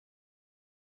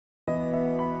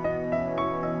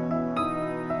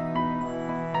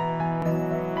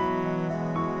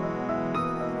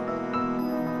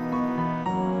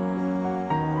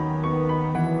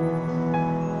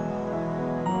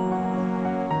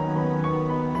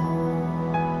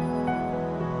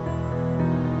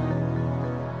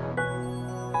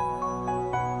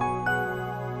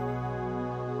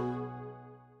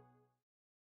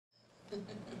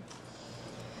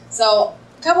So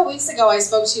a couple weeks ago I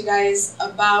spoke to you guys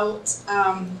about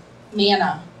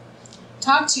manna.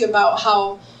 Talked to you about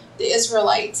how the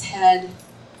Israelites had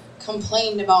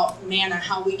complained about manna,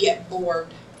 how we get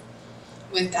bored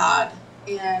with God.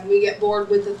 And we get bored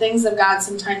with the things of God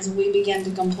sometimes, and we begin to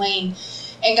complain.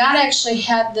 And God actually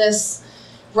had this,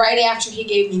 right after He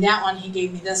gave me that one, He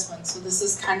gave me this one. So this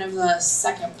is kind of the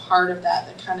second part of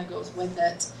that kind of goes with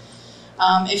it.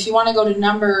 If you want to go to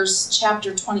Numbers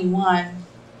chapter 21,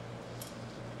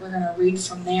 we're going to read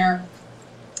from there.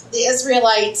 The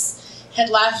Israelites had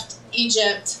left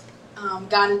Egypt.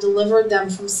 God had delivered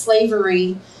them from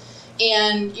slavery.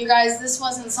 And you guys, this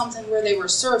wasn't something where they were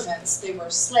servants. They were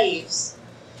slaves.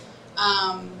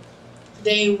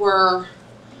 They were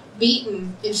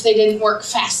beaten if they didn't work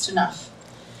fast enough.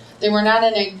 They were not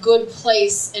in a good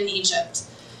place in Egypt.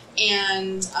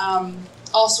 And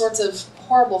all sorts of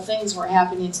horrible things were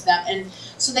happening to them. And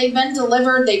so they'd been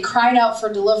delivered. They cried out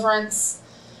for deliverance.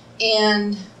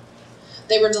 And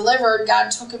they were delivered. God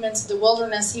took them into the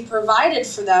wilderness. He provided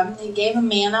for them. He gave them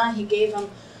manna. He gave them...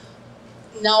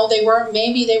 No,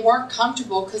 maybe they weren't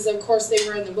comfortable because, of course, they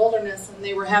were in the wilderness and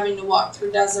they were having to walk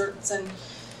through deserts and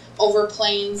over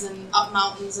plains and up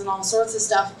mountains and all sorts of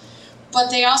stuff.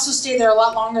 But they also stayed there a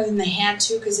lot longer than they had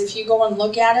to, because if you go and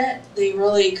look at it, they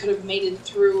really could have made it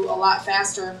through a lot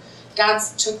faster. God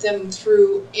took them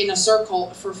through in a circle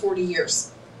for 40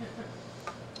 years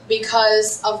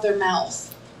because of their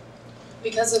mouth,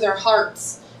 because of their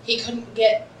hearts. He couldn't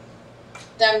get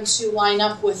them to line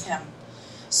up with Him.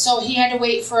 So He had to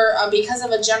wait for, because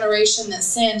of a generation that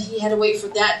sinned, He had to wait for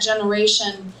that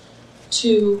generation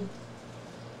to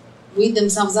weed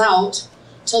themselves out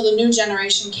till the new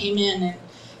generation came in. And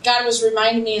God was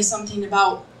reminding me of something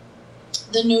about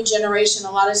the new generation.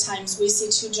 A lot of times we see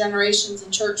two generations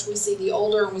in church. We see the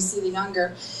older and we see the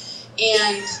younger.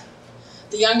 And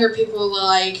the younger people are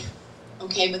like,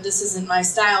 okay, but this isn't my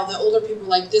style. The older people are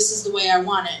like, this is the way I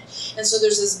want it. And so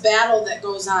there's this battle that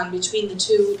goes on between the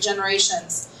two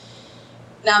generations.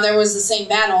 Now, there was the same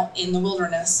battle in the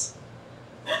wilderness.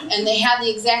 And they had the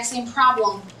exact same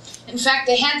problem. In fact,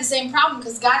 they had the same problem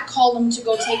because God called them to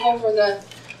go take over the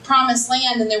promised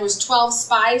land, and there was 12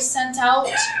 spies sent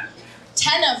out.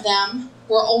 10 of them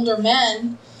were older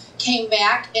men, came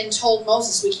back and told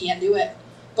Moses, we can't do it.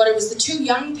 But it was the two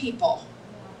young people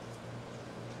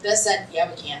that said, yeah,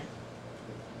 we can.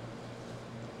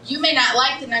 You may not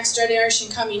like the next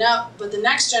generation coming up, but the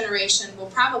next generation will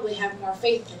probably have more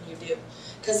faith than you do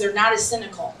because they're not as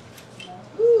cynical.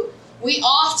 We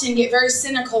often get very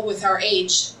cynical with our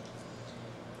age.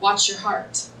 Watch your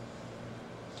heart.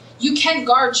 You can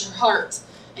guard your heart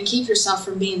and keep yourself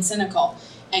from being cynical,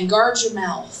 and guard your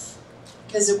mouth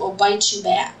because it will bite you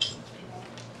back.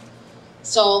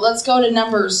 So let's go to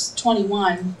Numbers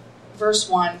 21, verse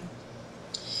 1.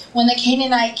 When the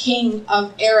Canaanite king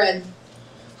of Arad,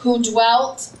 who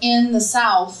dwelt in the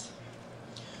south,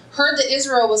 heard that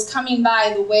Israel was coming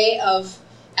by the way of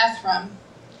Ephraim,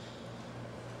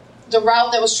 the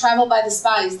route that was traveled by the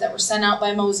spies that were sent out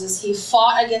by Moses, he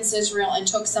fought against Israel and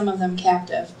took some of them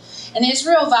captive. And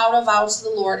Israel vowed a vow to the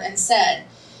Lord and said,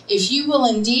 if you will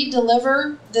indeed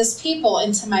deliver this people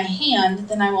into my hand,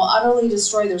 then I will utterly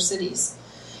destroy their cities.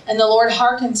 And the Lord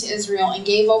hearkened to Israel and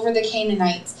gave over the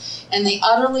Canaanites, and they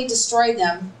utterly destroyed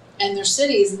them and their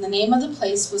cities, and the name of the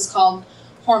place was called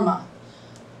Hormah.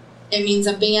 It means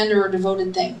a band or a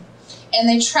devoted thing. And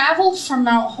they traveled from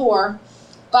Mount Hor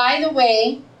by the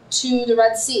way to the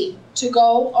Red Sea to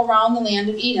go around the land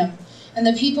of Edom. And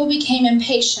the people became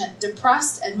impatient,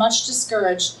 depressed, and much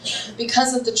discouraged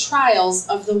because of the trials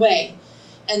of the way.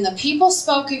 And the people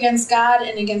spoke against God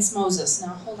and against Moses. Now,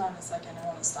 hold on a second. I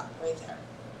want to stop right there.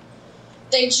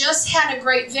 They just had a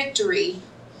great victory.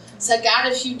 Said,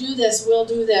 God, if you do this, we'll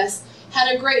do this.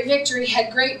 Had a great victory,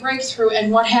 had great breakthrough,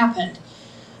 and what happened?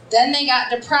 Then they got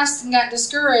depressed and got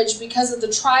discouraged because of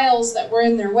the trials that were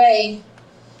in their way.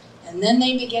 And then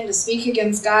they began to speak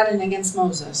against God and against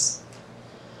Moses.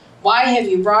 Why have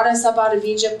you brought us up out of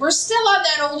Egypt? We're still on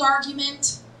that old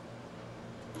argument.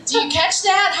 Do you catch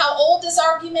that? How old this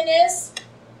argument is?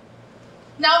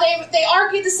 Now they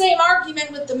argued the same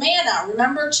argument with the manna.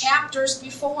 Remember chapters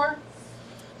before?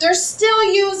 They're still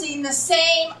using the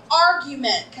same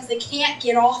argument because they can't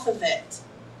get off of it.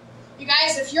 You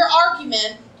guys, if your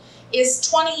argument is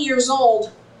 20 years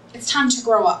old, it's time to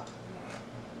grow up.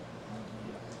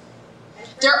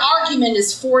 Their argument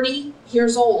is 40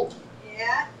 years old.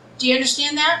 Yeah. Do you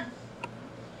understand that?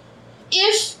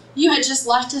 If you had just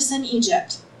left us in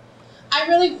Egypt,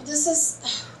 this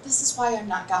is why I'm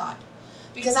not God.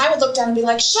 Because I would look down and be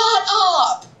like, shut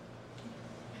up!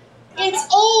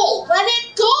 It's old. Let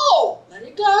it go. Let let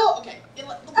it go. Okay,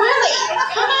 really,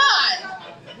 come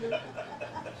on.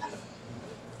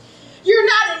 You're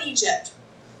not in Egypt.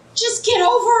 Just get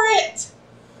over it.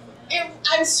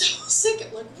 I'm so sick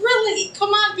of it. Really, come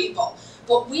on, people.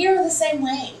 But we are the same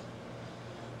way.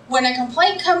 When a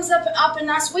complaint comes up in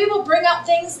us, we will bring up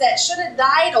things that should have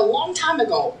died a long time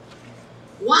ago.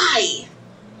 Why?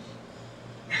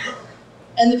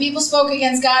 And the people spoke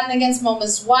against God and against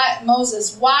Moses.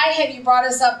 Why have you brought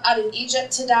us up out of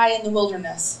Egypt to die in the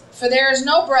wilderness? For there is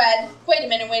no bread. Wait a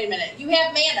minute. You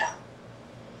have manna.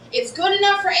 It's good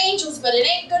enough for angels, but it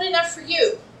ain't good enough for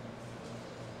you.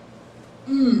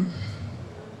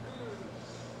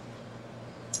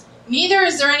 Neither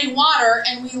is there any water,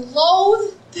 and we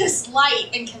loathe this light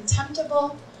and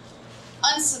contemptible,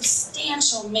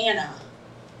 unsubstantial manna.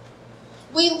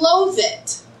 We loathe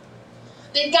it.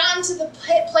 They'd gotten to the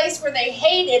place where they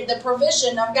hated the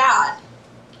provision of God.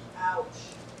 Ouch.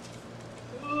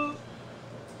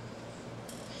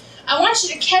 I want you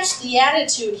to catch the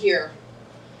attitude here.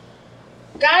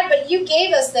 God, but you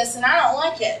gave us this and I don't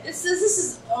like it. This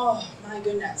is oh my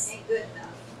goodness. Ain't good enough.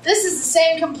 This is the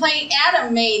same complaint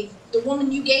Adam made, the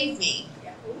woman you gave me.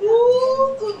 Yeah.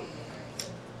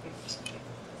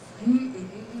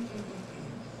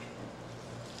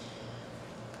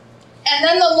 And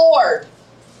then the Lord.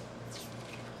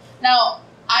 Now,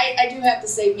 I do have to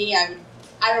say,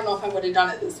 I don't know if I would have done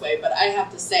it this way, but I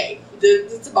have to say,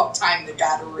 it's about time that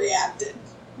God reacted.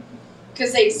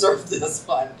 Because they deserve this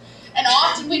one. And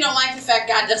often we don't like the fact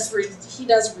God does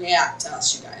react to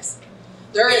us, you guys.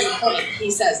 There is a point.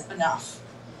 He says, enough.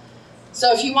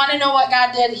 So if you want to know what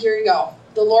God did, here you go.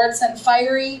 The Lord sent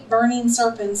fiery, burning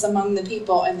serpents among the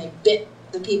people, and they bit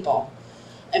the people.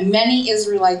 And many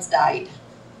Israelites died.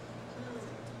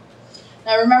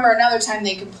 Now remember another time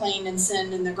they complained and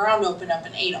sinned, and the ground opened up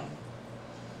and ate them.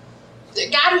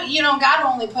 God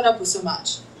will only put up with so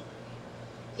much.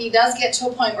 He does get to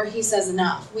a point where he says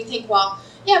enough. We think, well,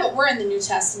 yeah, but we're in the New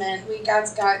Testament. We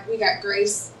got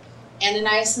grace.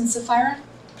 Ananias and Sapphira.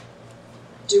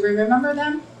 Do you remember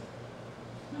them?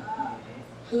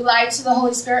 Who lied to the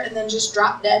Holy Spirit and then just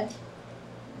dropped dead?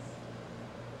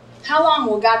 How long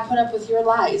will God put up with your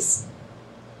lies?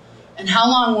 And how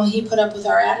long will he put up with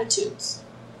our attitudes?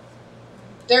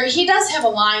 He does have a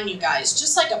line, you guys,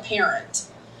 just like a parent.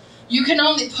 You can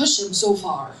only push him so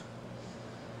far.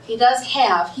 He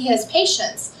has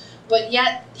patience, but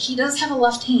yet he does have a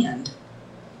left hand.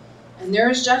 And there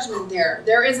is judgment there.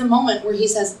 There is a moment where he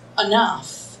says,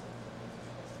 enough.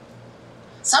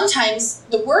 Sometimes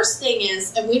the worst thing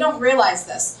is, and we don't realize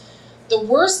this, the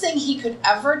worst thing he could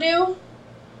ever do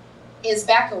is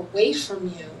back away from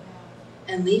you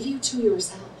and leave you to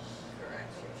yourself.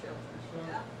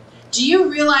 Do you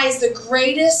realize the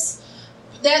greatest,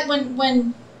 that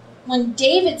when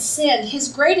David sinned, his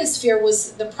greatest fear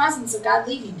was the presence of God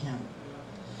leaving him.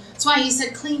 That's why he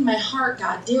said, clean my heart,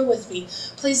 God, deal with me.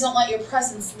 Please don't let your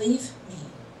presence leave me.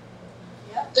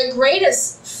 Yep. The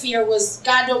greatest fear was,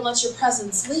 God, don't let your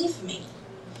presence leave me.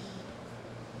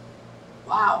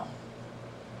 Wow.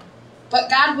 But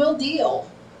God will deal.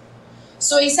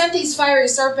 So he sent these fiery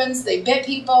serpents, they bit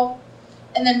people,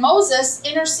 and then Moses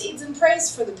intercedes and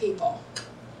prays for the people.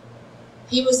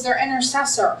 He was their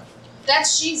intercessor.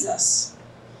 That's Jesus.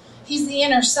 He's the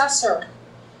intercessor.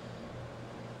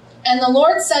 And the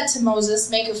Lord said to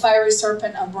Moses, make a fiery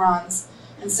serpent of bronze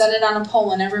and set it on a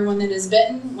pole, and everyone that is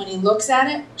bitten, when he looks at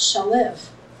it, shall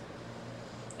live.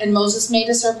 And Moses made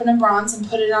a serpent of bronze and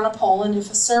put it on a pole, and if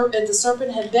the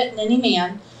serpent had bitten any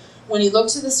man, when he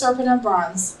looked at the serpent of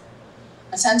bronze,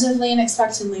 attentively and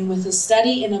expectantly, with a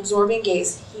steady and absorbing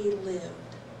gaze, he lived.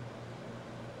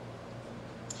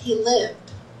 He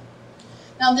lived.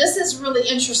 Now this is really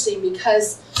interesting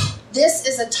because this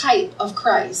is a type of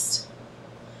Christ.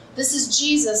 This is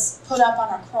Jesus put up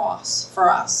on a cross for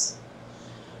us.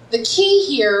 The key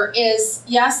here is,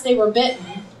 yes, they were bitten.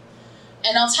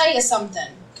 And I'll tell you something.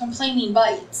 Complaining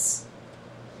bites.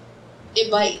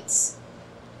 It bites.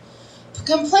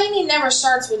 Complaining never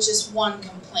starts with just one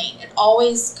complaint. It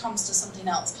always comes to something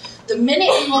else. The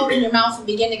minute you open your mouth and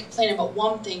begin to complain about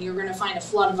one thing, you're going to find a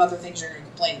flood of other things you're going to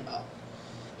complain about.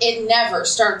 It never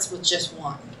starts with just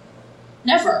one.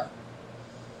 Never.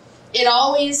 It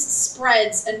always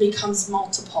spreads and becomes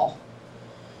multiple.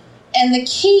 And the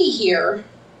key here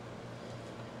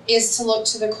is to look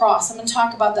to the cross. I'm going to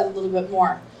talk about that a little bit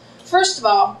more. First of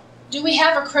all, do we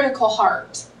have a critical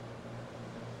heart?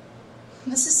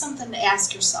 This is something to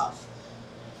ask yourself.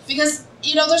 Because,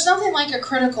 there's nothing like a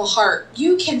critical heart.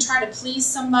 You can try to please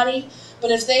somebody,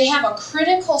 but if they have a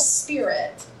critical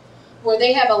spirit where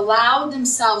they have allowed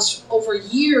themselves over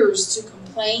years to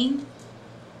complain,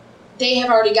 they have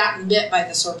already gotten bit by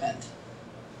the serpent.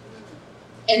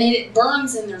 And it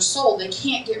burns in their soul. They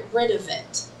can't get rid of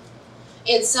it.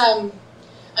 It's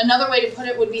another way to put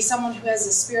it would be someone who has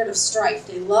a spirit of strife.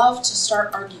 They love to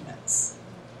start arguments.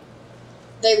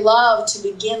 They love to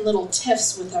begin little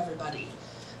tiffs with everybody.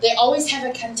 They always have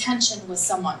a contention with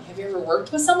someone. Have you ever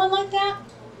worked with someone like that?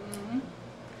 Mm-hmm.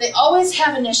 They always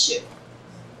have an issue.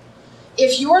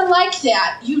 If you're like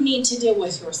that, you need to deal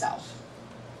with yourself.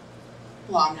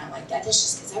 Well, I'm not like that. That's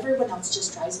just because everyone else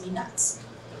just drives me nuts.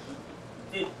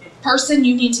 Person,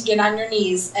 you need to get on your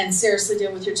knees and seriously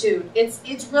deal with your tune.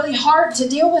 It's really hard to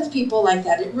deal with people like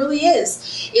that. It really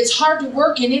is. It's hard to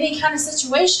work in any kind of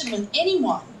situation with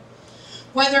anyone.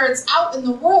 Whether it's out in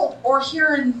the world or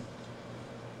here in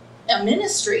a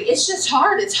ministry. It's just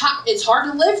hard. It's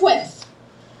hard to live with.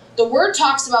 The Word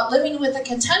talks about living with a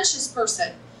contentious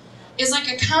person is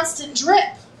like a constant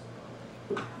drip.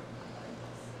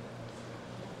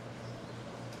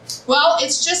 Well,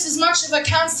 it's just as much of a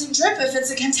constant drip if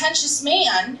it's a contentious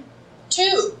man,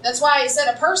 too. That's why I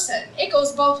said a person. It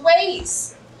goes both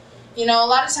ways. You know, a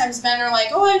lot of times men are like,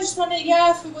 oh, I just wanted,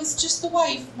 yeah, if it was just the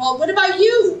wife. Well, what about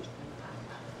you?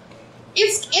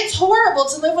 It's horrible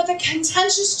to live with a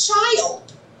contentious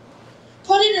child.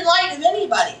 Put it in light of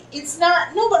anybody. It's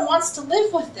not, no one wants to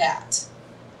live with that.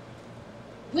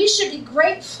 We should be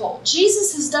grateful.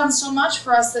 Jesus has done so much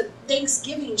for us that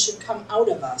thanksgiving should come out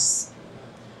of us.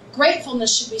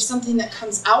 Gratefulness should be something that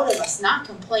comes out of us, not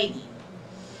complaining.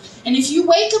 And if you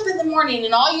wake up in the morning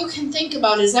and all you can think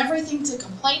about is everything to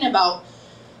complain about,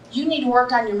 you need to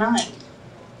work on your mind.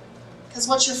 Because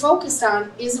what you're focused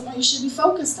on isn't what you should be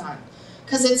focused on.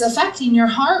 Because it's affecting your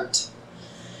heart.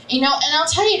 You know, and I'll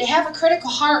tell you, to have a critical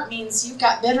heart means you've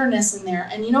got bitterness in there.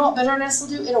 And you know what bitterness will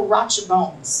do? It'll rot your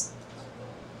bones.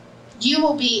 You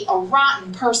will be a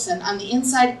rotten person on the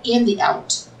inside and the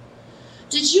out.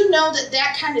 Did you know that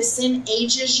that kind of sin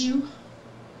ages you?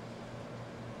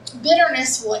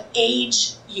 Bitterness will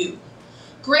age you.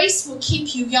 Grace will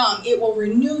keep you young. It will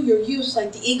renew your youth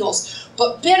like the eagles.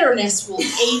 But bitterness will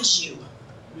age you.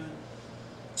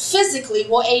 Physically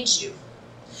will age you.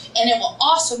 And it will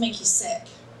also make you sick.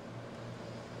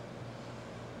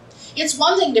 It's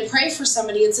one thing to pray for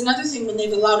somebody. It's another thing when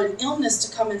they've allowed an illness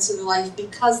to come into their life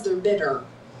because they're bitter.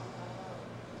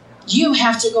 You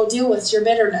have to go deal with your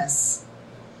bitterness.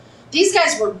 These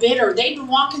guys were bitter. They'd been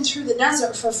walking through the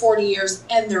desert for 40 years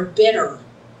and they're bitter.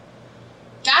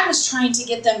 God was trying to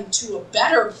get them to a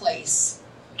better place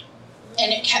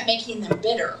and it kept making them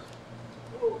bitter.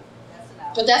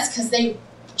 But that's because they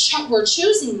were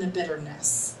choosing the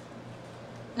bitterness.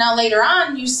 Now later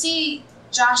on, you see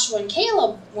Joshua and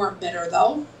Caleb weren't bitter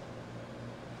though.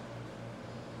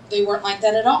 They weren't like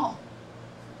that at all.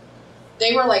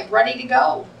 They were like ready to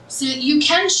go. So you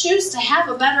can choose to have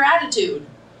a better attitude.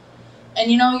 And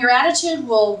you know, your attitude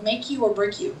will make you or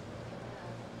break you.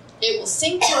 It will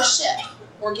sink your ship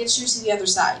or get you to the other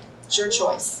side. It's your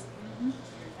choice.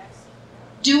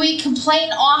 Do we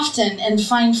complain often and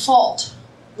find fault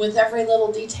with every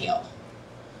little detail?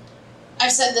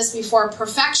 I've said this before,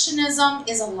 perfectionism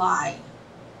is a lie.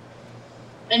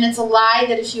 And it's a lie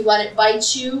that if you let it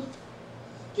bite you,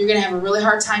 you're going to have a really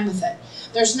hard time with it.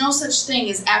 There's no such thing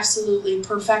as absolutely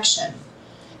perfection.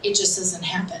 It just doesn't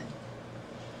happen.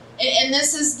 And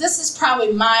this is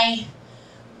probably my,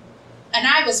 and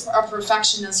I was a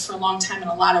perfectionist for a long time in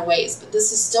a lot of ways, but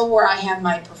this is still where I have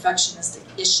my perfectionistic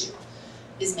issue,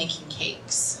 is making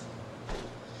cakes.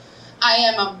 I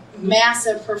am a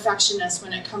massive perfectionist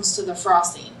when it comes to the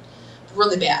frosting.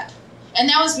 Really bad. And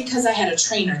that was because I had a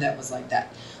trainer that was like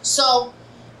that. So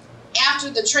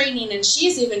after the training, and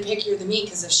she's even pickier than me,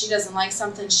 because if she doesn't like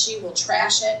something, she will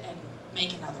trash it and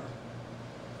make another.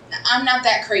 Now, I'm not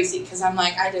that crazy, because I'm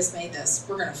like, I just made this.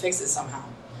 We're going to fix it somehow.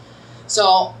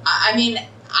 So, I mean,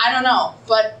 I don't know.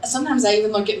 But sometimes I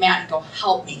even look at Matt and go,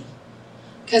 help me.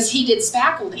 Because he did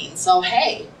spackling, so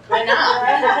hey, why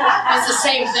not? It's the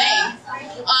same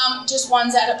thing. Just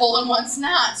one's edible and one's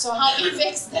not. So help me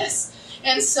fix this.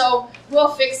 And so we'll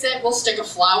fix it. We'll stick a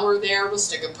flower there. We'll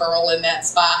stick a pearl in that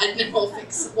spot. And then we'll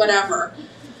fix whatever.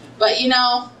 But, you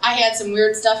know, I had some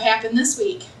weird stuff happen this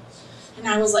week. And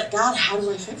I was like, God, how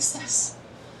do I fix this?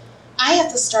 I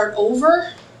have to start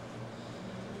over.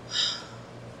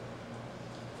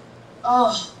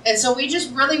 Oh, and so we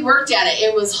just really worked at it.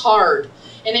 It was hard.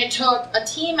 And it took a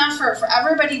team effort for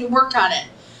everybody to work on it.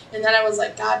 And then I was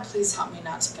like, God, please help me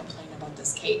not to complain about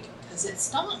this cake, because it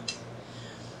stunk.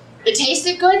 It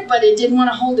tasted good, but it didn't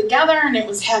want to hold together, and it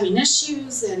was having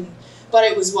issues, but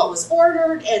it was what was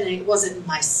ordered, and it wasn't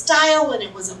my style, and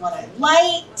it wasn't what I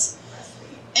liked,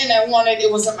 and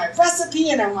it wasn't my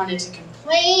recipe, and I wanted to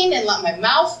complain and let my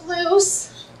mouth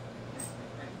loose.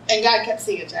 And God kept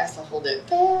saying, Jasta, hold it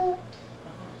back.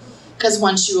 Because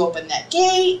once you open that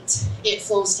gate, it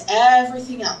flows to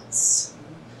everything else.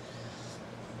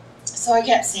 So I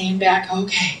kept saying back,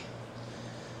 okay.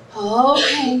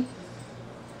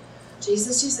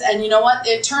 Jesus. And you know what?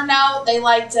 It turned out they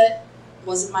liked it.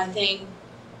 Wasn't my thing.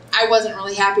 I wasn't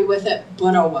really happy with it,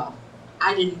 but oh well.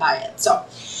 I didn't buy it. So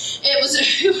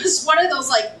it was one of those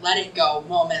like let it go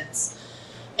moments.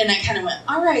 And I kind of went,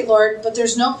 all right, Lord, but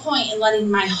there's no point in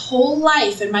letting my whole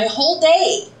life and my whole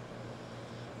day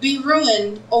be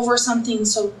ruined over something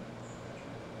so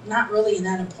not really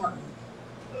that important.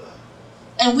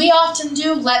 And we often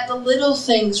do let the little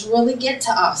things really get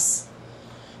to us.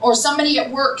 Or somebody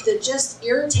at work that just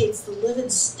irritates the living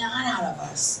snot out of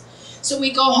us. So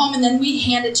we go home and then we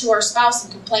hand it to our spouse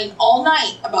and complain all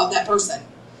night about that person.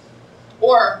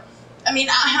 Or, I mean,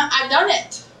 I've done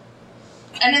it.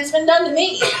 And it's been done to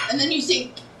me. And then you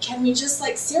think, can we just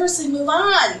like seriously move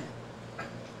on?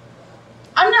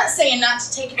 I'm not saying not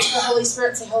to take it to the Holy Spirit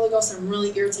and say, Holy Ghost, I'm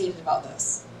really irritated about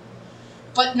this.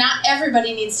 But not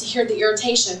everybody needs to hear the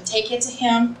irritation. Take it to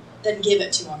Him, then give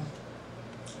it to Him.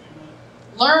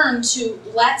 Learn to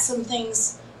let some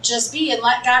things just be and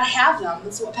let God have them.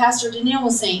 That's what Pastor Danielle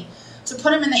was saying. To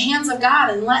put them in the hands of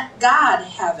God and let God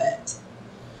have it.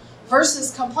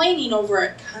 Versus complaining over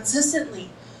it consistently.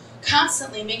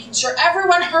 Constantly making sure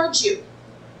everyone heard you.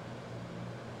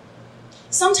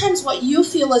 Sometimes what you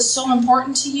feel is so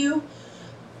important to you,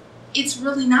 it's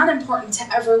really not important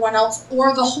to everyone else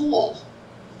or the whole.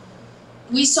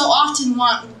 We so often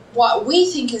want what we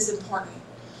think is important.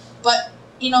 But,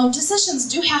 you know, decisions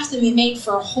do have to be made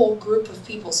for a whole group of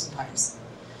people sometimes.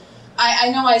 I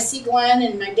know I see Glenn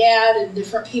and my dad and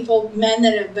different people, men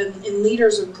that have been in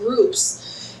leaders of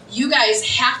groups. You guys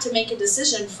have to make a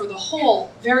decision for the whole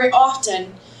very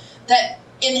often that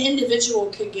an individual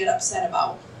could get upset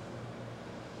about.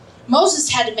 Moses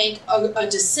had to make a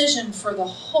decision for the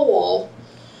whole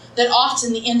that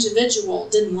often the individual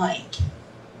didn't like.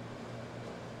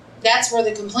 That's where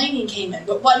the complaining came in.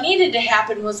 But what needed to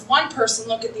happen was one person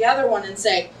look at the other one and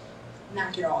say,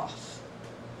 knock it off.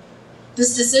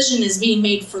 This decision is being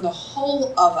made for the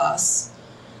whole of us.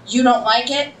 You don't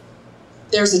like it?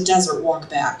 There's a desert walk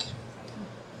back.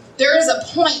 There is a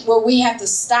point where we have to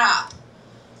stop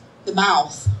the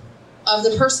mouth of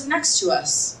the person next to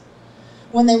us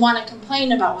when they want to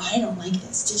complain about, well, I don't like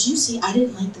this. Did you see? I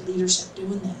didn't like the leadership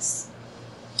doing this.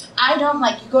 I don't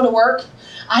like, you go to work,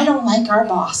 I don't like our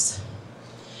boss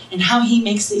and how he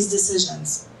makes these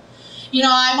decisions. You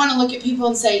know, I want to look at people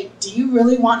and say, do you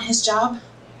really want his job?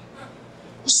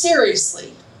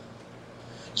 Seriously.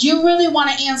 You really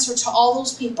want to answer to all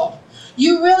those people?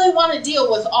 You really want to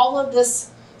deal with all of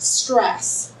this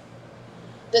stress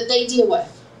that they deal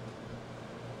with?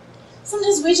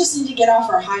 Sometimes we just need to get off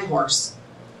our high horse.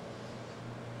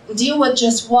 Deal with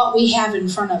just what we have in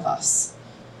front of us.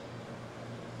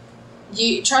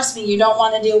 Trust me, you don't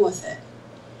want to deal with it.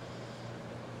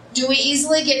 Do we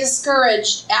easily get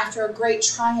discouraged after a great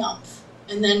triumph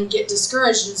and then get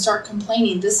discouraged and start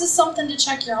complaining? This is something to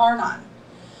check your heart on,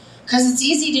 because it's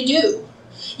easy to do.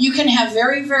 You can have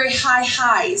very, very high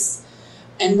highs,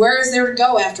 and where is there to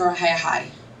go after a high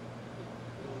high?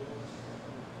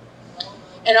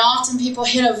 And often people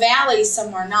hit a valley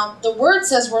somewhere. Now, the word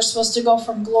says we're supposed to go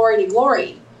from glory to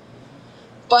glory.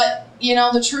 But, you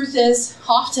know, the truth is,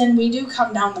 often we do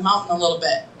come down the mountain a little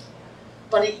bit.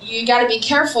 But you got to be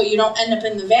careful you don't end up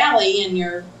in the valley and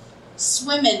you're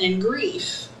swimming in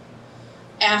grief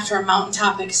after a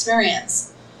mountaintop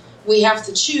experience. We have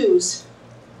to choose.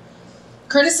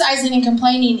 Criticizing and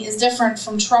complaining is different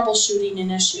from troubleshooting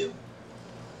an issue.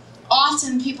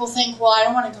 Often people think, well, I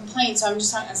don't want to complain, so I'm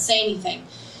just not going to say anything.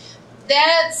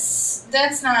 That's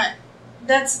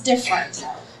different.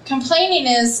 Complaining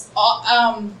is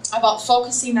about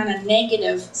focusing on a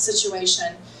negative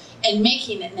situation and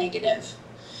making it negative.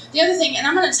 The other thing, and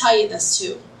I'm going to tell you this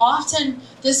too, often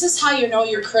this is how you know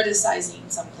you're criticizing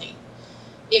something,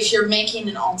 if you're making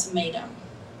an ultimatum.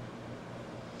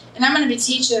 And I'm going to be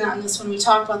teaching on this when we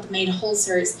talk about the Made Whole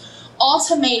series.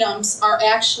 Ultimatums are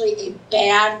actually a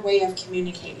bad way of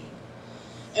communicating.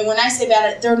 And when I say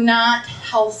bad, they're not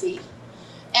healthy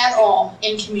at all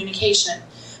in communication,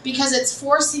 because it's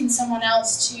forcing someone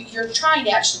else to, you're trying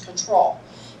to actually control.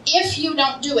 If you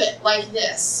don't do it like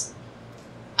this,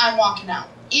 I'm walking out.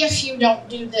 If you don't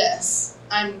do this,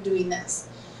 I'm doing this.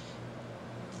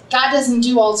 God doesn't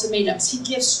do ultimatums. He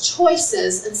gives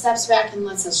choices and steps back and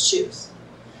lets us choose.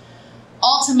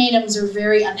 Ultimatums are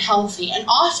very unhealthy, and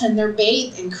often they're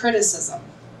bathed in criticism.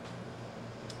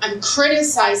 I'm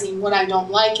criticizing what I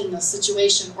don't like in the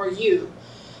situation or you,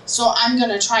 so I'm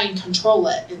going to try and control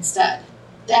it instead.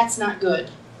 That's not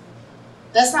good.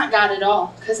 That's not God at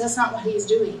all, because that's not what he's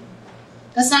doing.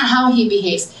 That's not how he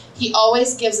behaves. He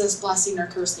always gives us blessing or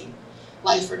cursing,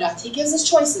 life or death. He gives us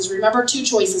choices. Remember, 2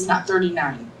 choices, not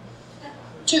 39.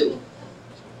 2.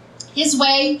 His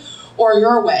way or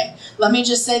your way. Let me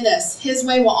just say this. His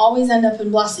way will always end up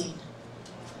in blessing.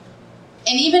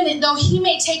 And even though he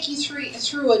may take you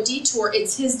through a detour,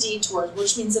 it's his detour,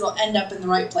 which means it'll end up in the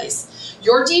right place.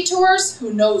 Your detours,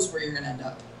 who knows where you're going to end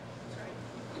up.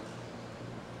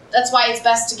 That's why it's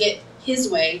best to get his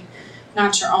way,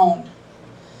 not your own.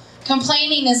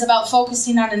 Complaining is about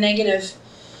focusing on a negative.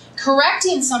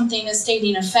 Correcting something is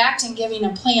stating a fact and giving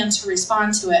a plan to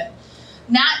respond to it.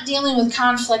 Not dealing with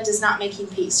conflict is not making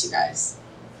peace, you guys.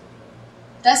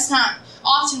 That's not.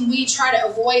 Often we try to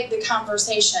avoid the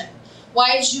conversation.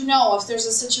 Wives, you know, if there's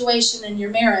a situation in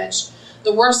your marriage,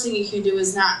 the worst thing you can do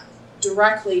is not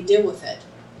directly deal with it.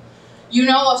 You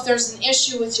know, if there's an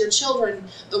issue with your children,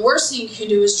 the worst thing you can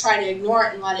do is try to ignore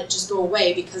it and let it just go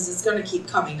away, because it's going to keep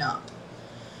coming up.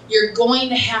 You're going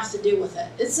to have to deal with it.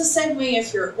 It's the same way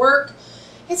if you're at work.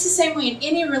 It's the same way in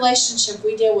any relationship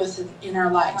we deal with in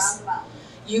our lives.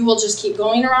 You will just keep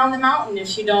going around the mountain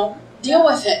if you don't deal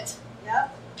with it.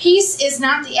 Yep. Peace is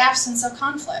not the absence of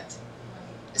conflict.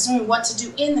 It's knowing what to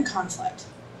do in the conflict.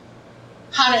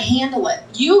 How to handle it.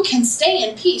 You can stay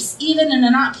in peace even in a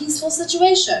not peaceful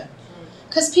situation.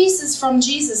 Because peace is from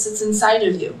Jesus. It's inside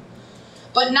of you.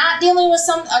 But not dealing with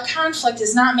a conflict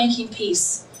is not making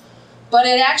peace. But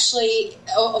it actually,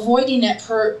 avoiding it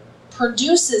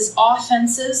produces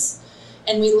offenses,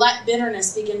 and we let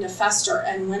bitterness begin to fester.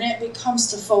 And when it becomes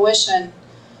to fruition,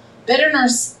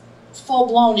 bitterness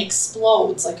full-blown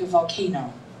explodes like a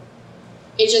volcano.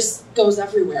 It just goes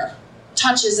everywhere,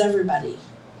 touches everybody.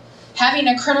 Having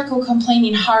a critical,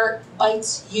 complaining heart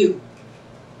bites you.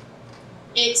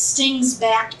 It stings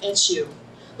back at you.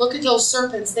 Look at those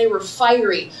serpents. They were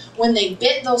fiery. When they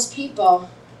bit those people,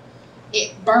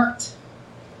 it burnt.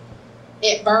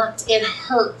 It burnt. It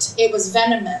hurt. It was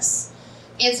venomous.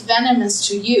 It's venomous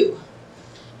to you.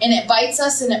 And it bites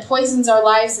us and it poisons our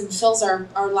lives and fills our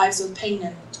lives with pain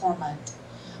and torment.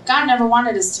 God never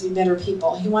wanted us to be bitter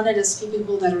people. He wanted us to be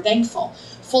people that are thankful,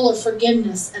 full of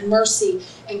forgiveness and mercy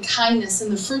and kindness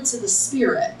and the fruits of the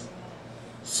Spirit.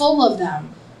 Full of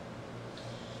them.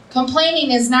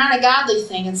 Complaining is not a godly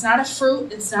thing. It's not a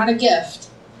fruit. It's not a gift.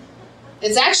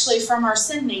 It's actually from our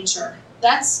sin nature.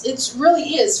 It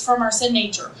really is from our sin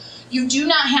nature. You do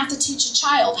not have to teach a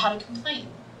child how to complain.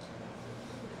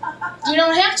 You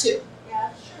don't have to.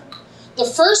 Yeah, sure. The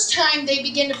first time they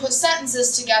begin to put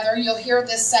sentences together, you'll hear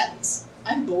this sentence.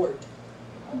 I'm bored.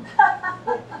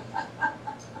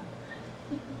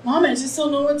 Mom, I just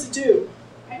don't know what to do.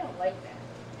 I don't like that.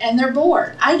 And they're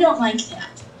bored. I don't like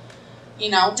that.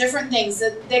 You know, different things.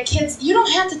 The kids, you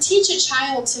don't have to teach a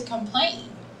child to complain.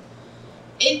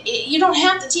 You don't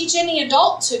have to teach any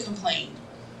adult to complain.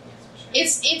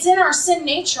 It's in our sin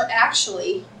nature,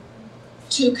 actually,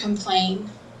 to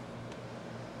complain.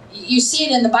 You see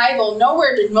it in the Bible.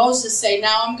 Nowhere did Moses say,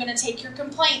 now I'm going to take your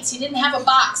complaints. He didn't have a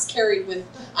box carried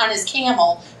on his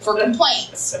camel for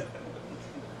complaints.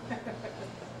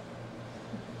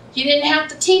 He didn't have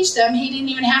to teach them. He didn't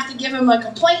even have to give them a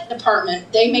complaint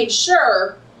department. They made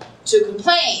sure to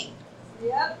complain.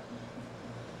 Yep.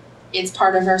 It's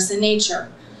part of our sin nature.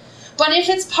 But if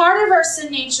it's part of our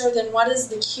sin nature, then what is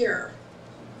the cure?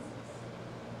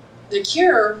 The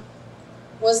cure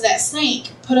was that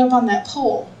snake put up on that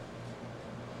pole.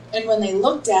 And when they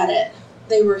looked at it,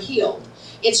 they were healed.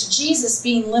 It's Jesus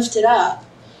being lifted up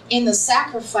in the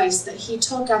sacrifice that he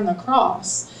took on the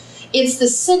cross. It's the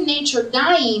sin nature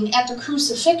dying at the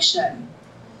crucifixion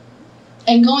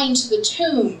and going to the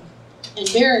tomb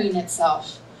and burying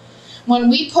itself. When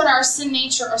we put our sin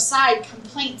nature aside,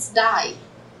 complaints die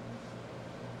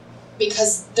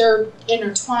because they're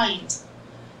intertwined.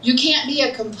 You can't be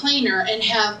a complainer and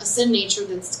have a sin nature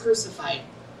that's crucified,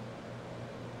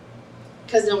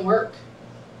 because it don't work.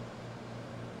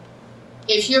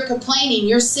 If you're complaining,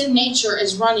 your sin nature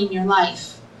is running your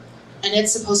life, and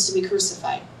it's supposed to be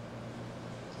crucified.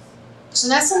 So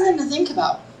that's something to think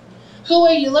about. Who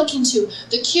are you looking to?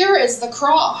 The cure is the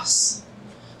cross.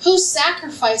 Whose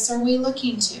sacrifice are we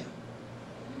looking to?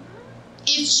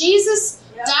 If Jesus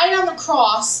died on the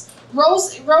cross,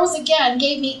 rose again,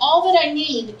 gave me all that I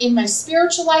need in my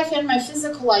spiritual life and my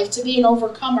physical life to be an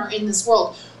overcomer in this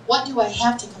world, what do I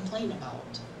have to complain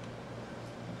about?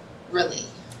 Really?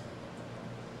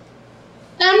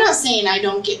 Now, I'm not saying I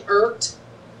don't get irked.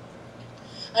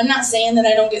 I'm not saying that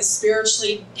I don't get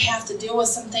spiritually have to deal with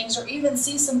some things or even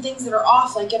see some things that are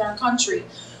off, like in our country,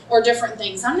 or different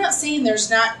things. I'm not saying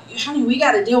there's not, honey, we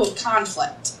got to deal with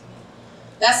conflict.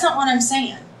 That's not what I'm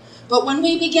saying. But when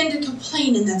we begin to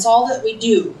complain and that's all that we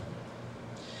do,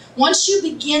 once you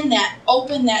begin that,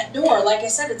 open that door, like I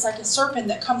said, it's like a serpent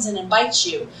that comes in and bites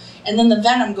you, and then the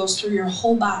venom goes through your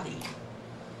whole body.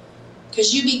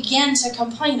 Because you begin to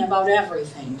complain about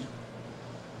everything.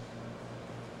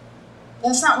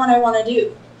 That's not what I want to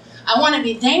do. I want to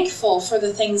be thankful for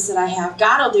the things that I have.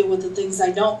 God will deal with the things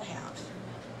I don't have.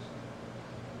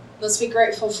 Let's be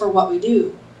grateful for what we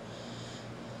do.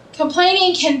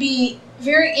 Complaining can be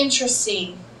very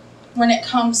interesting when it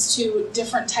comes to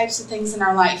different types of things in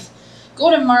our life.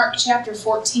 Go to Mark chapter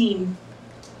 14.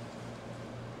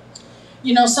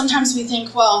 You know, sometimes we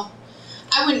think, well,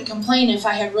 I wouldn't complain if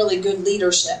I had really good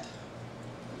leadership.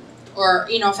 Or,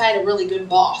 you know, if I had a really good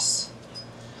boss,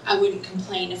 I wouldn't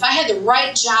complain. If I had the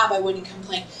right job, I wouldn't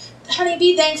complain. Honey,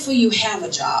 be thankful you have a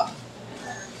job.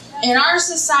 In our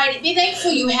society, be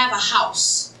thankful you have a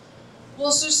house.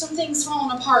 Well, so there's some things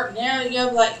falling apart, and now you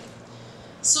have like,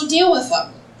 so deal with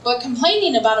them. But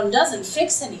complaining about them doesn't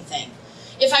fix anything.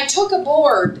 If I took a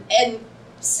board and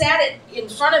sat it in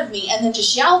front of me and then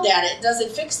just yelled at it, does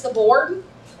it fix the board?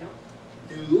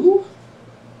 No.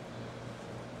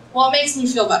 Well, it makes me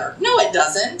feel better. No, it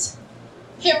doesn't.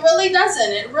 It really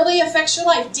doesn't. It really affects your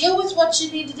life. Deal with what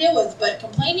you need to deal with, but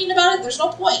complaining about it, there's no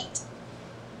point.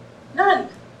 None.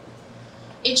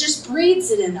 It just breeds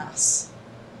it in us.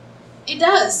 It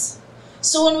does.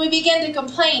 So when we begin to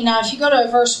complain, now if you go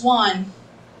to verse 1,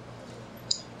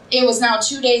 it was now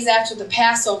 2 days after the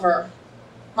Passover,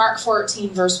 Mark 14,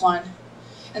 verse 1,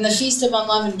 and the feast of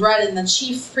unleavened bread, and the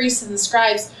chief priests and the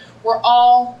scribes were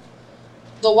all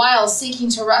the while seeking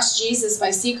to rush Jesus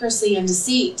by secrecy and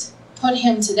deceit, put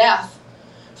him to death.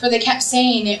 For they kept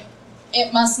saying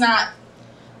it must not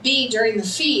be during the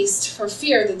feast, for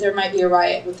fear that there might be a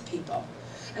riot with the people.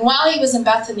 And while he was in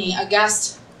Bethany, a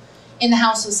guest in the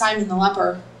house of Simon the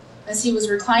leper, as he was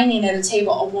reclining at a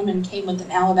table, a woman came with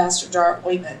an alabaster jar of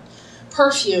ointment,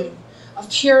 perfume of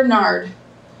pure nard,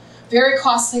 very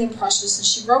costly and precious, and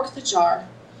she broke the jar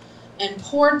and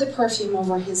poured the perfume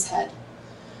over his head.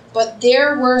 But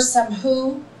there were some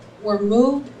who were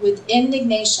moved with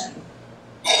indignation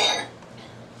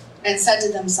and said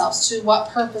to themselves, to what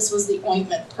purpose was the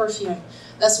ointment, perfume,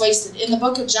 thus wasted? In the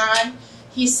book of John,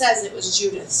 he says it was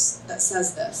Judas that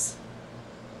says this.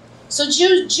 So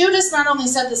Judas not only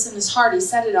said this in his heart, he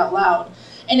said it out loud.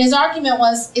 And his argument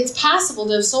was, it's possible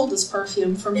to have sold this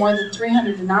perfume for more than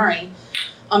 300 denarii,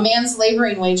 a man's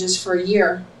laboring wages for a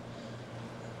year,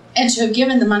 and to have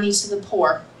given the money to the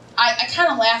poor. I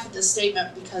kind of laugh at this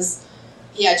statement because,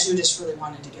 yeah, Judas really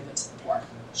wanted to give it to the poor.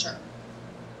 Sure.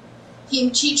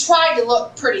 He tried to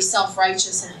look pretty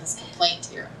self-righteous in his complaint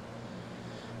here.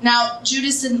 Now,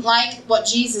 Judas didn't like what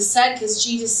Jesus said because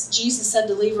Jesus said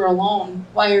to leave her alone.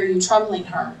 Why are you troubling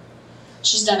her?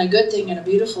 She's done a good thing and a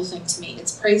beautiful thing to me.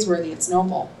 It's praiseworthy. It's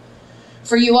noble.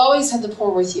 For you always have the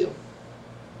poor with you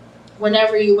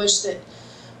whenever you wish that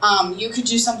you could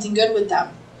do something good with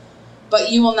them. But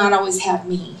you will not always have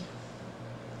me.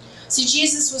 See,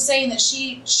 Jesus was saying that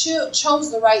she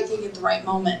chose the right thing at the right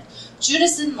moment.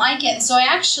 Judas didn't like it. And so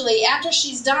actually, after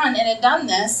she's done and had done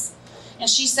this, and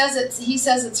he says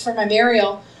it's for my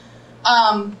burial,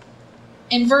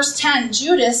 in verse 10,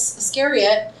 Judas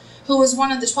Iscariot, who was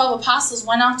one of the 12 apostles,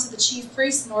 went off to the chief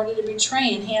priest in order to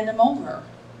betray and hand him over.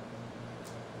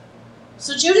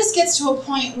 So Judas gets to a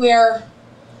point where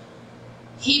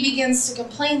he begins to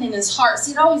complain in his heart.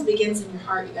 See, it always begins in your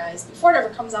heart, you guys. Before it ever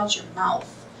comes out your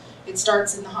mouth, it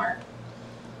starts in the heart.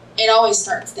 It always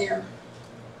starts there.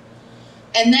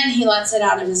 And then he lets it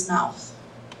out of his mouth.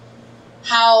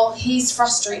 How he's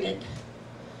frustrated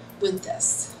with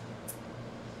this.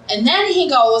 And then he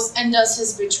goes and does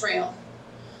his betrayal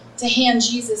to hand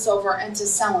Jesus over and to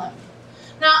sell him.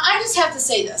 Now, I just have to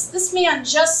say this. This man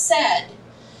just said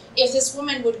if this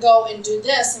woman would go and do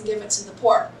this and give it to the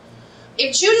poor.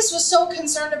 If Judas was so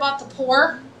concerned about the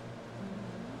poor,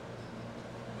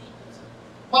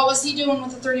 what was he doing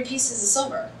with the 30 pieces of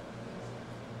silver?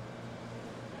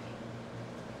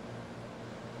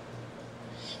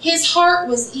 His heart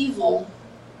was evil,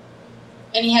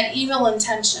 and he had evil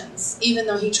intentions, even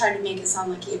though he tried to make it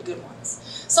sound like he had good ones.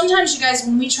 Sometimes, you guys,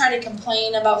 when we try to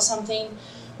complain about something,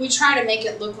 we try to make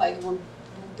it look like we're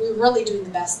really doing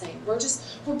the best thing.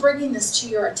 We're bringing this to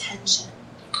your attention.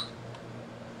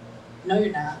 No,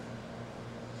 you're not.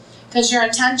 Because your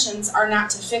intentions are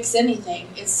not to fix anything.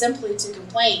 It's simply to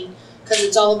complain because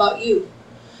it's all about you.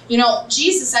 You know,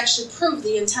 Jesus actually proved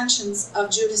the intentions of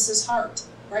Judas's heart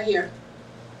right here.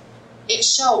 It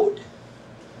showed.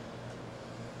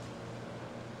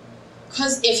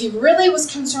 Because if you really was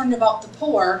concerned about the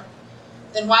poor,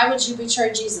 then why would you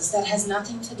betray Jesus? That has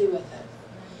nothing to do with it.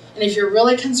 And if you're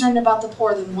really concerned about the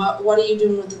poor, then what are you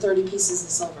doing with the 30 pieces of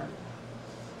silver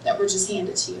that were just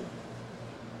handed to you?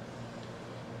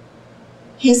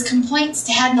 His complaints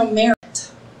had no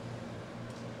merit.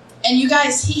 And you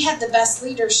guys, he had the best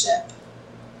leadership.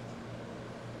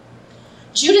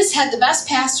 Judas had the best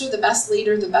pastor, the best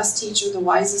leader, the best teacher, the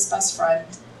wisest best friend.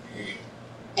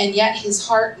 And yet his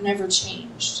heart never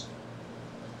changed.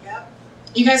 Yep.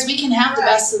 You guys, we can have the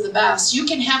best of the best. You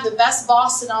can have the best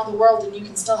boss in all the world and you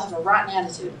can still have a rotten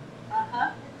attitude.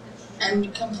 Uh-huh.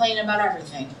 And complain about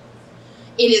everything.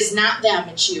 It is not them,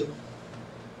 it's you.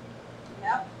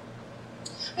 Yep.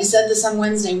 I said this on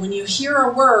Wednesday. When you hear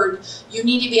a word, you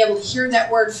need to be able to hear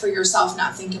that word for yourself,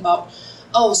 not think about,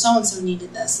 oh, so-and-so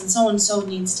needed this, and so-and-so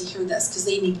needs to hear this, because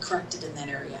they need corrected in that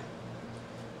area.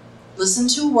 Listen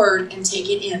to a word and take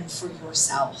it in for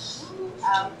yourself.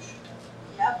 Ouch.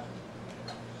 Yep.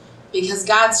 Because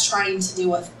God's trying to deal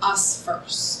with us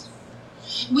first.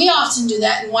 We often do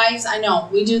that, and wives, I know,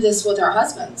 we do this with our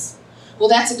husbands. Well,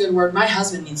 that's a good word. My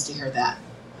husband needs to hear that.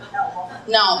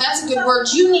 No, that's a good word.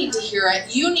 You need to hear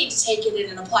it. You need to take it in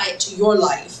and apply it to your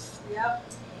life. Yep.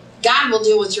 God will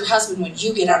deal with your husband when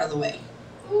you get out of the way.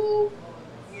 Ooh.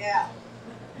 Yeah.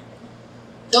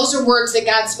 Those are words that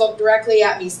God spoke directly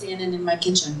at me standing in my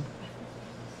kitchen.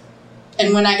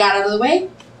 And when I got out of the way,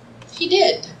 he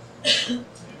did.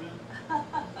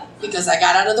 Because I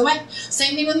got out of the way.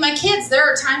 Same thing with my kids. There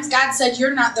are times God said,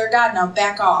 you're not their God, now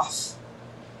back off.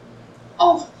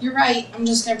 Oh, you're right. I'm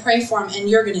just going to pray for them and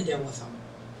you're going to deal with them.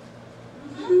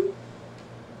 Mm-hmm.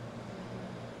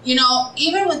 You know,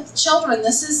 even with children,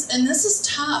 this is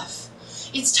tough.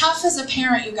 It's tough as a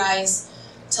parent, you guys,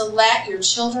 to let your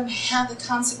children have the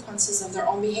consequences of their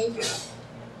own behavior.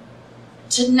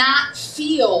 To not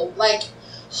feel like,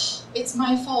 oh, it's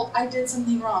my fault, I did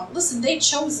something wrong. Listen, they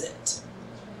chose it.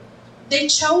 They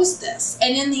chose this.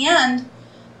 And in the end,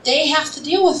 they have to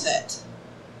deal with it.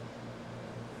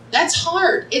 That's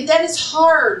hard. That is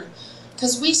hard.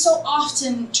 Because we so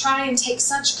often try and take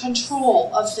such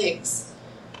control of things.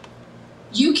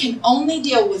 You can only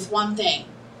deal with one thing.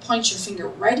 Point your finger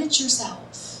right at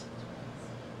yourself.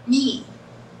 Me.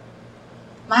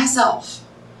 Myself.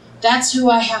 That's who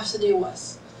I have to deal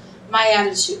with. My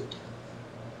attitude.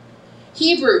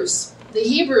 The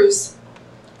Hebrews,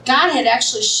 God had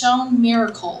actually shown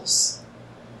miracles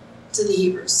to the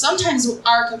Hebrews. Sometimes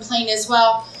our complaint is,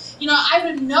 well, you know, I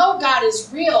would know God is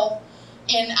real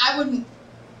and I wouldn't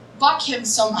buck him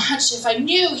so much if I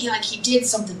knew he did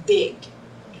something big.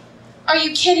 Are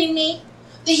you kidding me?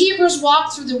 The Hebrews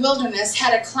walked through the wilderness,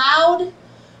 had a cloud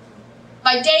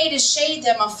by day to shade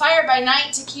them, a fire by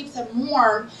night to keep them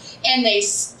warm, and they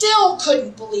still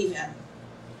couldn't believe him.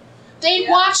 They'd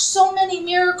watched so many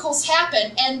miracles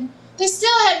happen, and they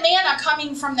still had manna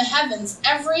coming from the heavens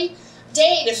every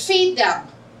day to feed them.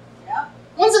 Yep.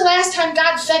 When's the last time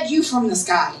God fed you from the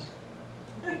sky?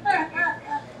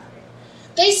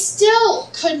 They still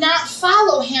could not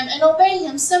follow him and obey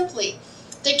him simply.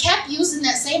 They kept using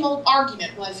that same old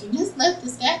argument. Well, if you just left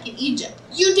us back in Egypt,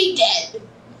 you'd be dead.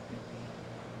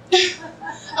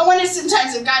 I wonder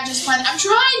sometimes if God just went, I'm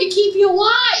trying to keep you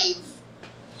alive,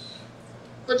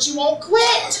 but you won't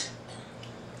quit.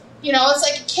 You know, it's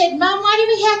like a kid, Mom, why do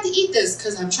we have to eat this?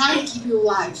 Because I'm trying to keep you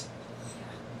alive.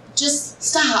 Just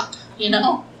stop, you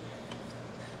know.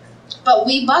 But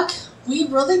we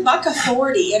really buck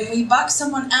authority, and we buck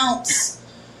someone else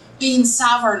being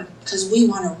sovereign because we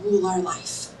want to rule our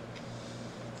life.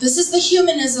 This is the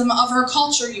humanism of our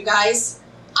culture, you guys.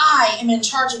 I am in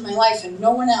charge of my life and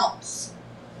no one else.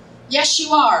 Yes,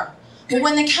 you are. But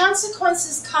when the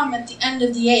consequences come at the end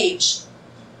of the age,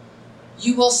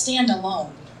 you will stand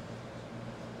alone.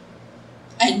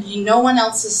 And no one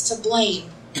else is to blame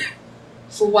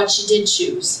for what you did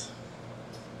choose.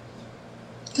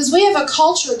 Because we have a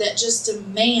culture that just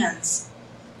demands,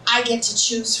 I get to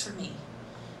choose for me.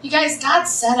 You guys, God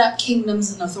set up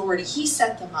kingdoms and authority. He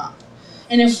set them up.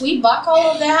 And if we buck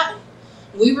all of that,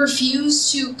 we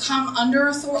refuse to come under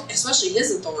authority, especially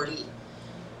his authority,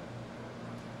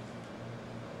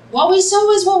 what we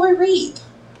sow is what we reap.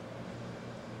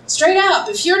 Straight up.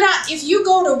 If you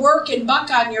go to work and buck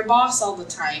on your boss all the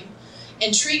time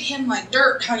and treat him like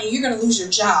dirt, honey, you're going to lose your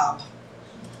job.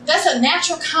 That's a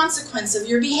natural consequence of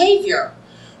your behavior.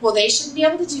 Well, they shouldn't be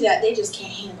able to do that. They just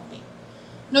can't handle me.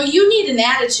 No, you need an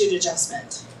attitude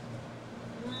adjustment.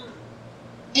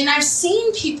 And I've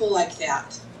seen people like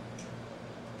that.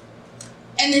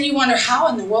 And then you wonder, how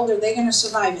in the world are they going to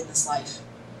survive in this life?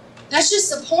 That's just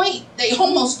the point. They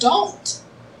almost don't.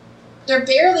 They're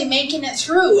barely making it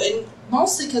through. And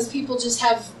mostly because people just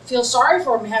feel sorry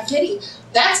for them and have pity.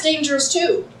 That's dangerous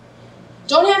too.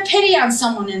 Don't have pity on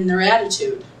someone in their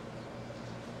attitude.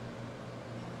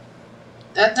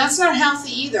 That's not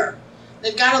healthy either.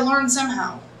 They've got to learn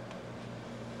somehow.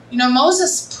 You know,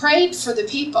 Moses prayed for the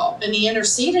people and he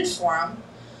interceded for them,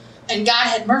 and God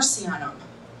had mercy on them.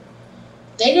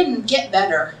 They didn't get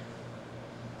better.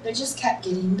 They just kept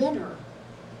getting bitter.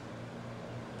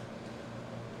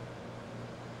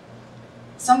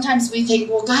 Sometimes we think,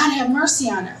 well, God have mercy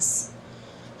on us.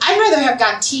 I'd rather have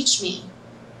God teach me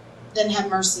than have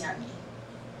mercy on me.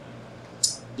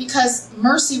 Because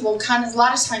mercy will kind of, a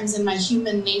lot of times in my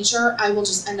human nature, I will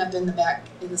just end up in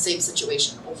the same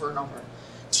situation over and over.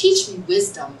 Teach me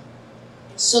wisdom,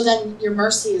 so then your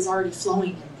mercy is already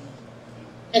flowing in me,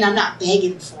 and I'm not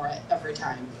begging for it every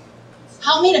time.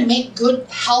 Help me to make good,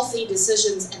 healthy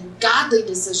decisions and godly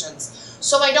decisions,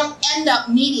 so I don't end up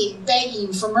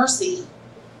begging for mercy.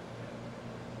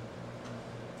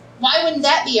 Why wouldn't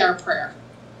that be our prayer?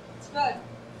 It's good.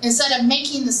 Instead of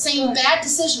making the same bad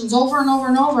decisions over and over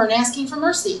and over and asking for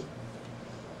mercy.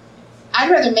 I'd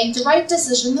rather make the right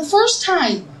decision the first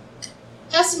time.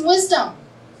 Have some wisdom.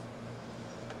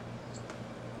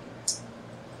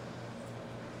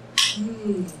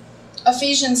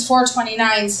 Ephesians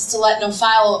 4:29 says to let no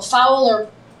foul or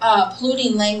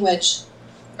polluting language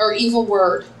or evil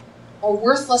word or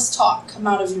worthless talk come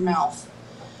out of your mouth,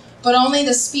 but only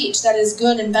the speech that is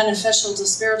good and beneficial to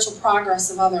spiritual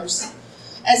progress of others,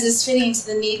 as is fitting to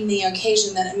the need and the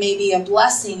occasion, that it may be a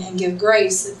blessing and give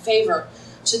grace and favor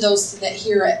to those that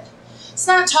hear it. It's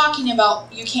not talking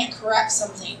about you can't correct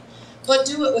something, but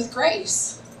do it with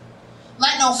grace.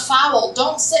 Let no foul.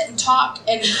 Don't sit and talk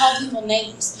and call people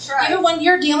names. Right. Even when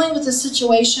you're dealing with a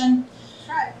situation,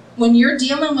 right, when you're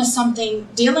dealing with something,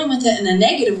 dealing with it in a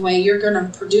negative way, you're going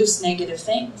to produce negative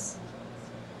things.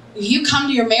 If you come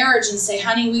to your marriage and say,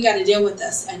 honey, we got to deal with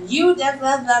this, and you blah,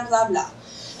 blah, blah, blah, blah,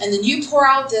 and then you pour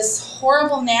out this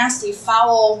horrible, nasty,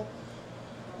 foul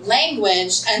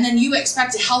language, and then you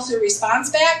expect a healthy response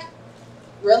back?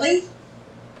 Really?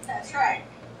 That's right.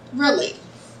 Really?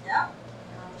 Yeah.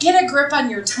 Get a grip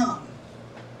on your tongue.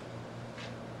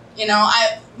 You know,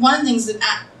 one of the things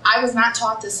that I was not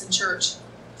taught this in church,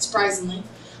 surprisingly.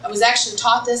 I was actually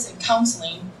taught this in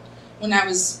counseling when I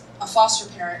was a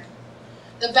foster parent.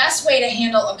 The best way to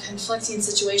handle a conflicting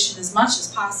situation as much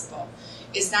as possible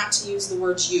is not to use the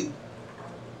words you.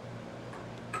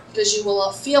 Because you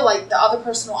will feel like the other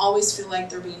person will always feel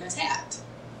like they're being attacked.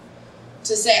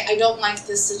 To say, I don't like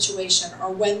this situation,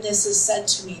 or when this is said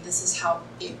to me, this is how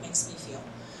it makes me feel.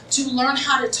 To learn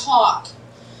how to talk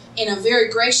in a very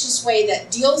gracious way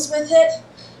that deals with it,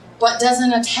 but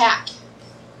doesn't attack.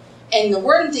 And the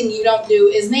one thing you don't do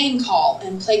is name call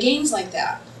and play games like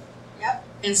that. Yep.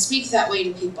 And speak that way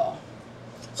to people.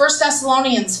 1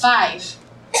 Thessalonians 5,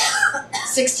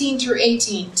 16 through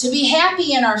 18. To be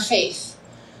happy in our faith,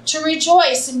 to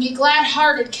rejoice and be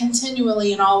glad-hearted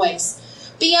continually and always.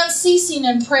 Be unceasing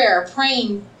in prayer,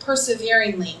 praying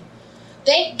perseveringly.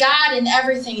 Thank God in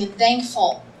everything and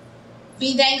thankful.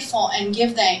 Be thankful and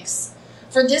give thanks.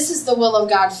 For this is the will of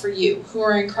God for you, who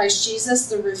are in Christ Jesus,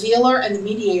 the revealer and the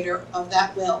mediator of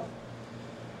that will.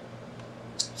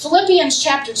 Philippians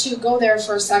chapter 2, go there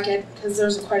for a second, because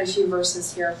there's quite a few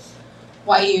verses here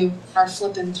while you are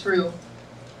flipping through.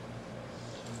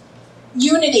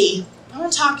 Unity. I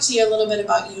want to talk to you a little bit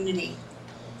about unity.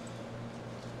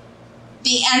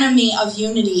 The enemy of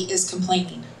unity is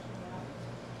complaining.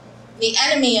 The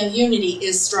enemy of unity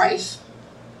is strife.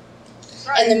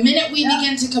 Right. And the minute we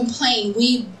begin to complain,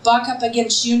 we buck up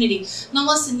against unity. Now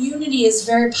listen, unity is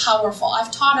very powerful.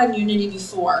 I've taught on unity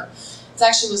before. It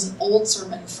actually was an old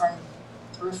sermon from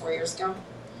 3 or 4 years ago.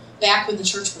 Back when the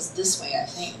church was this way, I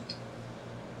think.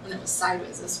 When it was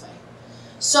sideways this way.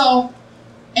 So,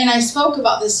 and I spoke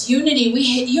about this unity.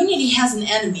 Unity has an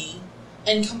enemy.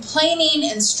 And complaining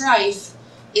and strife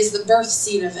is the birth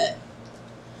seed of it.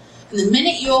 And the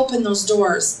minute you open those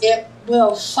doors, it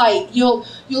will fight. You'll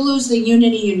lose the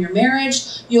unity in your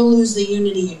marriage. You'll lose the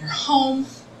unity in your home.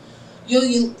 You'll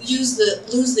lose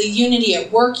the unity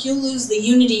at work. You'll lose the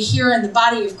unity here in the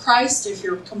body of Christ if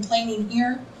you're complaining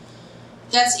here.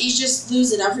 You just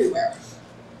lose it everywhere.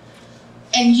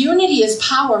 And unity is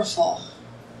powerful.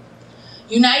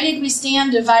 United we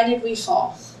stand, divided we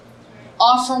fall.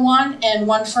 All for one and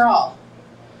one for all.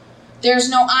 There's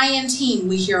no I in team.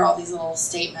 We hear all these little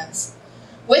statements.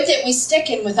 With it we stick,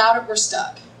 and without it we're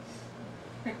stuck.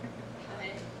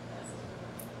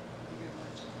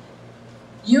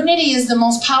 Unity is the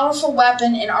most powerful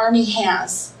weapon an army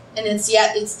has, and it's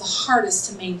the hardest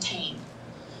to maintain.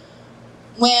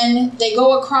 When they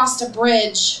go across a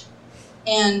bridge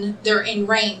and they're in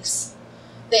ranks,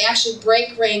 they actually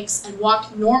break ranks and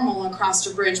walk normal across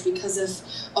the bridge, because if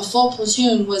a full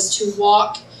platoon was to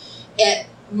walk at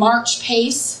march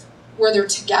pace where they're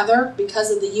together, because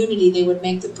of the unity, they would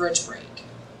make the bridge break.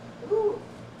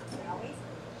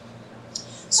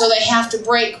 So they have to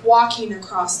break walking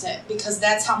across it, because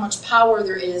that's how much power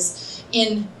there is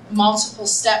in multiple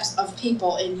steps of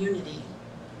people in unity.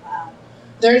 Wow.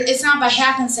 It's not by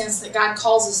happenstance that God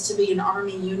calls us to be an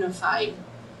army unified.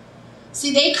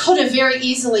 See, they could have very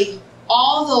easily,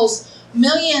 all those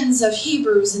millions of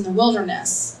Hebrews in the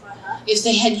wilderness, if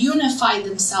they had unified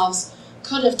themselves,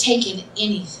 could have taken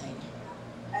anything.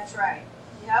 That's right.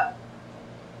 Yep.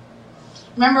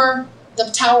 Remember the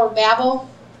Tower of Babel?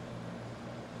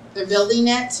 They're building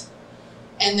it,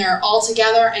 and they're all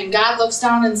together, and God looks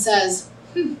down and says,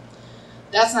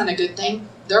 that's not a good thing.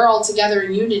 They're all together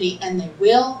in unity, and they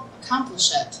will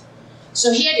accomplish it.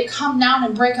 So he had to come down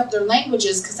and break up their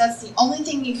languages, because that's the only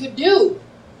thing he could do.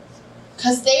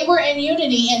 Because they were in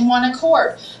unity, in one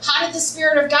accord. How did the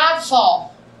Spirit of God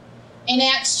fall? In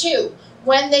Acts 2.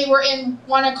 When they were in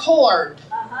one accord.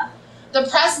 The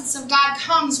presence of God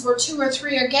comes where 2 or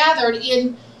 3 are gathered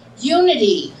in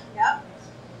unity. Yep.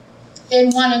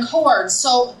 In one accord.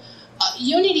 So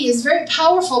unity is very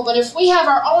powerful, but if we have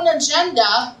our own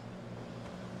agenda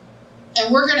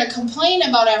and we're going to complain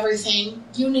about everything,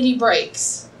 unity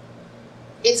breaks.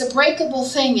 It's a breakable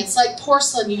thing. It's like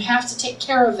porcelain. You have to take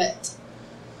care of it.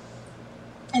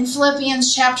 In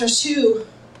Philippians chapter 2,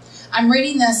 I'm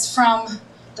reading this from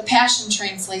the Passion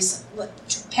Translation,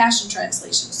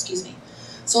 excuse me.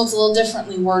 So it's a little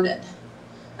differently worded.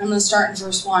 I'm going to start in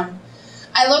verse 1.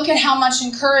 I look at how much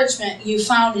encouragement you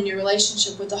found in your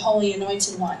relationship with the Holy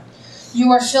Anointed One. You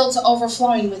are filled to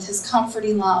overflowing with His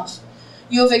comforting love.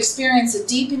 You have experienced a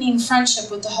deepening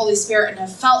friendship with the Holy Spirit and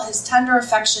have felt His tender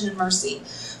affection and mercy.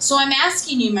 So I'm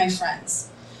asking you, my friends,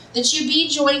 that you be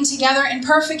joined together in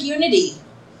perfect unity,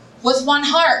 with one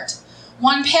heart,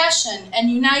 one passion, and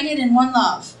united in one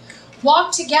love.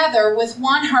 Walk together with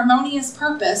one harmonious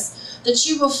purpose, that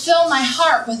you will fill my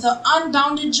heart with an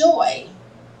unbounded joy.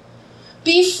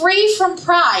 Be free from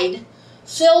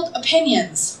pride-filled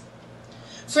opinions,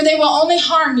 for they will only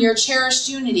harm your cherished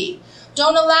unity.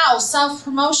 Don't allow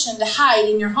self-promotion to hide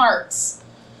in your hearts,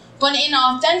 but in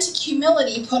authentic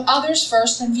humility, put others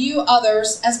first and view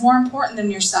others as more important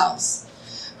than yourselves.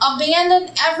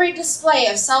 Abandon every display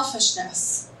of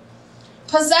selfishness.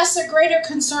 Possess a greater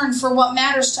concern for what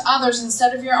matters to others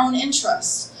instead of your own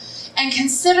interests, and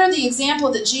consider the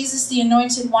example that Jesus, the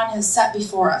Anointed One, has set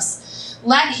before us.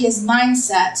 Let His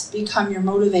mindset become your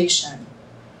motivation.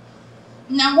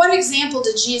 Now, what example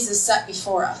did Jesus set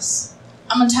before us?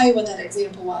 I'm going to tell you what that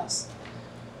example was.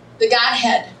 The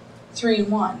Godhead, 3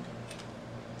 in 1.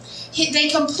 They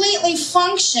completely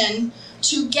function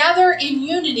together in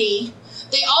unity.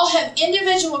 They all have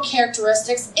individual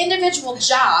characteristics, individual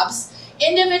jobs,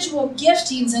 individual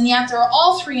giftings, and yet they're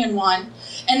all 3 in 1.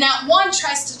 And not one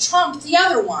tries to trump the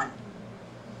other one.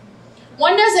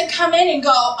 One doesn't come in and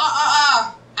go,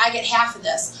 I get half of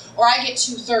this, or I get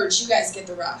 2/3, you guys get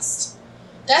the rest.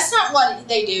 That's not what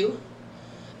they do.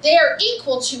 They are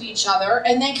equal to each other,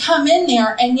 and they come in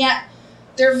there, and yet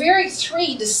they're very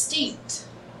 3 distinct.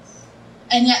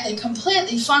 And yet they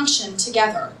completely function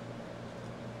together.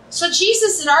 So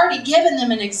Jesus had already given them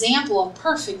an example of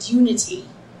perfect unity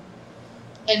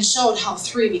and showed how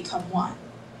 3 become 1.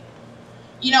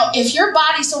 You know, if your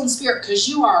body, soul, and spirit, because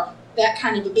you are that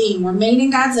kind of a being. We're made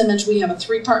in God's image. We have a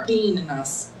 3-part being in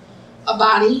us. A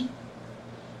body,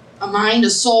 a mind, a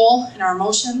soul, and our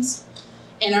emotions,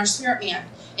 and our spirit man.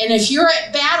 And if you're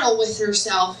at battle with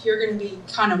yourself, you're going to be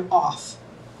kind of off.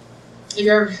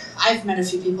 I've met a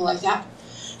few people like that.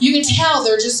 You can tell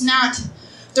they're just not,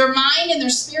 their mind and their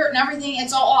spirit and everything,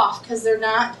 it's all off because they're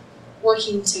not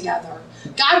working together.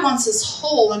 God wants us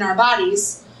whole in our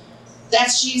bodies.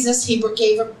 That's Jesus. He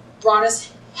brought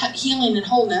us healing and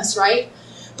wholeness, right?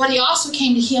 But He also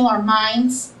came to heal our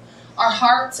minds, our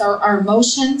hearts, our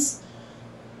emotions.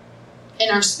 And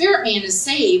our spirit man is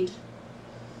saved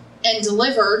and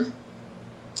delivered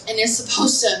and is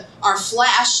supposed to, our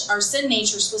flesh, our sin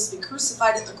nature is supposed to be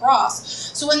crucified at the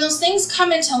cross. So when those things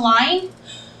come into line,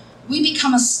 we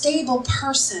become a stable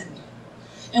person.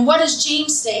 And what does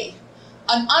James say?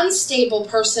 An unstable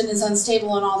person is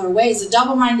unstable in all their ways, a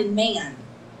double-minded man.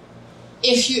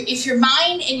 If your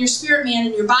mind and your spirit man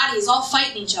and your body is all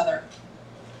fighting each other,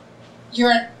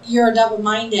 you're a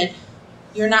double-minded.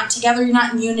 You're not together, you're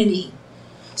not in unity.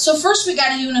 So first we got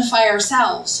to unify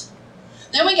ourselves.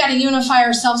 Then we got to unify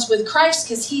ourselves with Christ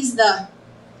because He's the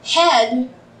head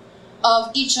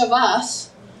of each of us.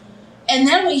 And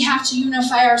then we have to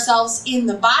unify ourselves in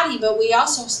the body, but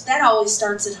that always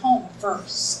starts at home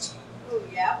first. Oh,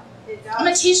 yeah, it does. I'm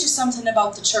going to teach you something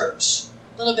about the church.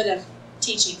 A little bit of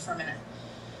teaching for a minute.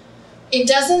 It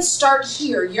doesn't start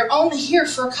here. You're only here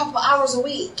for a couple hours a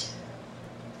week.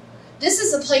 This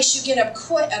is the place you get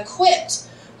equipped.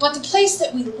 But the place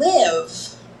that we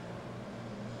live,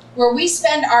 where we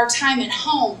spend our time at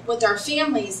home with our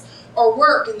families or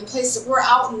work, and the place that we're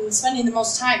out and spending the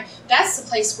most time, that's the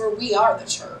place where we are the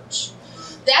church.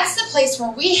 That's the place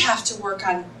where we have to work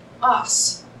on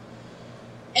us.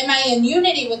 Am I in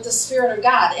unity with the Spirit of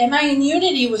God? Am I in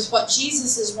unity with what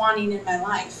Jesus is wanting in my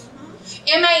life?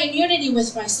 Am I in unity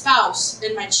with my spouse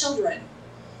and my children?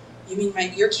 You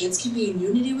mean your kids can be in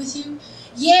unity with you?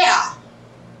 Yeah.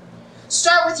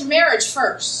 Start with your marriage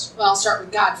first. Well, start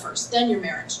with God first, then your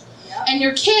marriage. Yep. And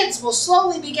your kids will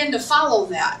slowly begin to follow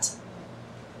that.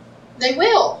 They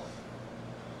will.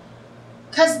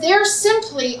 Because they're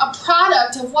simply a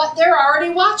product of what they're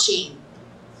already watching.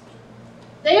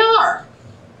 They are.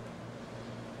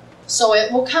 So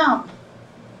it will come.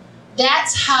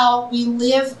 That's how we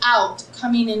live out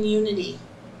coming in unity.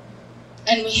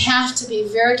 And we have to be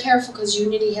very careful because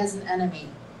unity has an enemy.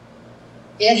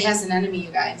 It has an enemy,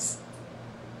 you guys.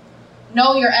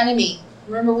 Know your enemy.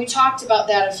 Remember, we talked about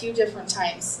that a few different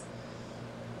times.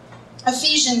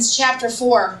 Ephesians chapter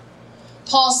 4.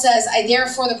 Paul says, I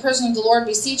therefore, the prisoner of the Lord,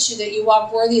 beseech you that you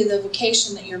walk worthy of the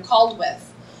vocation that you're called with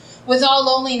all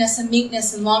lowliness and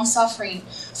meekness and long-suffering,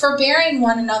 forbearing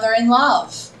one another in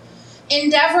love,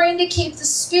 endeavoring to keep the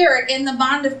Spirit in the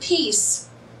bond of peace.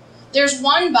 There's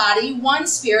one body, one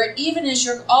Spirit, even as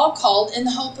you're all called in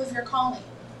the hope of your calling.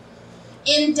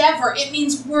 Endeavor, it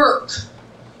means work.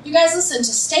 You guys listen, to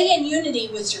stay in unity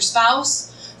with your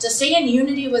spouse, to stay in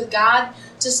unity with God,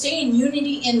 to stay in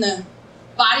unity in the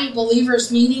body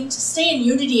believers meeting, to stay in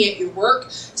unity at your work,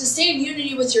 to stay in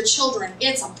unity with your children.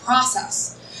 It's a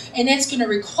process. And it's going to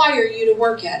require you to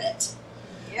work at it.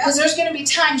 Because there's going to be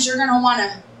times you're going to want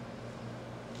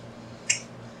to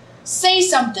say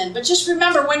something. But just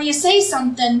remember, when you say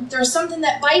something, there's something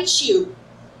that bites you.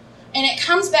 And it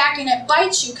comes back and it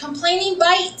bites you. Complaining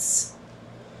bites.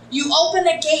 You open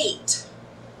a gate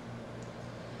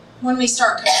when we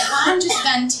start complaining. Well, I'm just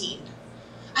venting.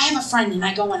 I have a friend and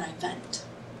I go and I vent.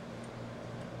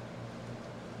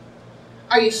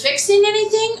 Are you fixing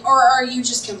anything or are you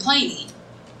just complaining?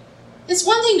 It's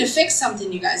one thing to fix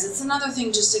something, you guys. It's another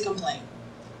thing just to complain.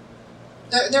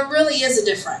 There really is a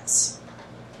difference.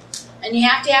 And you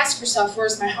have to ask yourself,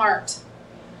 where's my heart?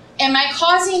 Am I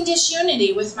causing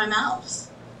disunity with my mouth?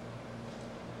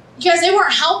 Because they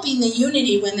weren't helping the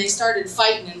unity when they started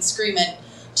fighting and screaming,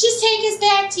 just take us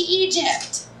back to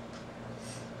Egypt.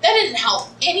 That didn't help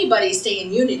anybody stay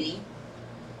in unity.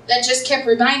 That just kept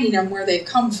reminding them where they've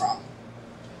come from.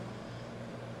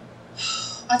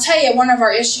 I'll tell you, one of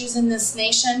our issues in this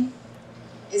nation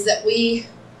is that we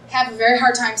have a very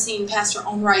hard time seeing past our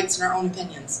own rights and our own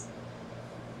opinions.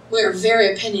 We're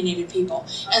very opinionated people.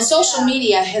 And social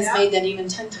media has made that even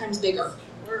 10 times bigger.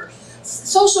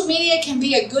 Social media can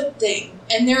be a good thing,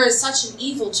 and there is such an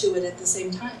evil to it at the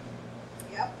same time.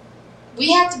 Yep.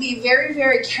 We have to be very,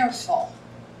 very careful.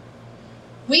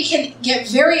 We can get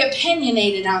very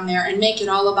opinionated on there and make it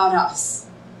all about us.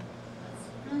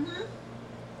 Mm-hmm.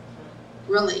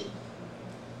 Really.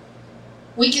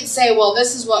 We could say, well,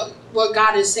 this is what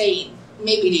God is saying,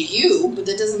 maybe to you, but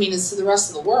that doesn't mean it's to the rest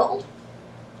of the world.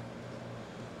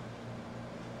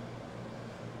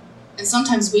 And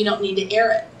sometimes we don't need to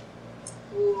air it.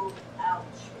 Ooh, ouch.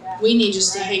 Yeah. We need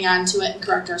just to hang on to it and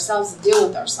correct ourselves and deal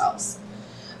with ourselves.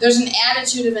 There's an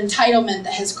attitude of entitlement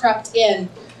that has crept in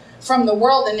from the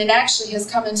world, and it actually has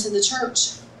come into the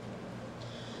church.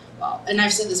 Well, and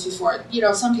I've said this before,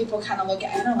 some people kind of look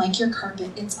at, I don't like your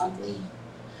carpet, it's ugly.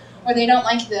 Or they don't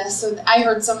like this. So I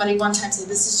heard somebody one time say,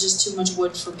 this is just too much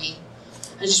wood for me.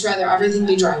 I'd just rather everything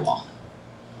be drywall.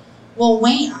 Well,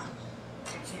 wham.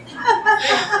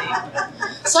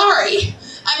 Sorry.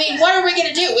 I mean, what are we going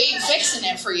to do? We ain't fixing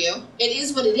it for you. It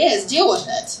is what it is. Deal with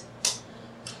it.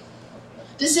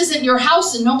 This isn't your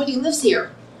house and nobody lives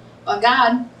here but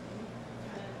God.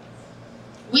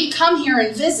 We come here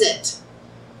and visit.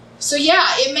 So yeah,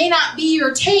 it may not be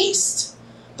your taste,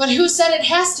 but who said it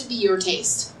has to be your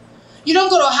taste? You don't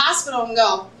go to a hospital and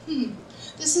go,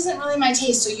 this isn't really my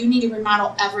taste, so you need to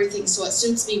remodel everything so it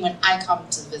suits me when I come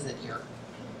to visit here.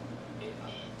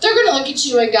 They're going to look at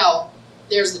you and go,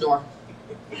 there's the door.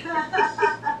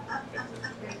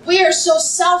 We are so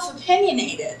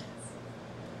self-opinionated.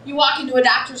 You walk into a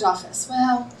doctor's office.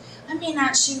 Well, I may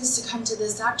not choose to come to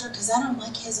this doctor because I don't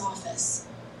like his office.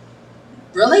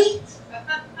 Really?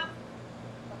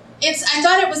 I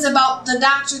thought it was about the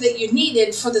doctor that you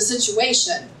needed for the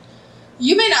situation.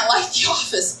 You may not like the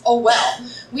office. Oh well.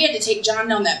 We had to take John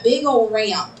down that big old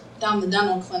ramp down the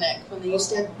dental clinic when they used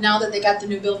to, now that they got the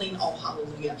new building. Oh,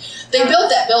 hallelujah. They built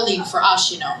that building for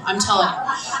us, you know, I'm telling you.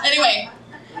 Anyway,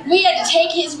 we had to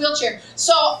take his wheelchair.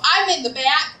 So I'm in the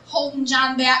back, holding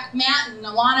John back, Matt and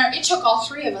Alana. It took all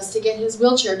three of us to get his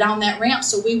wheelchair down that ramp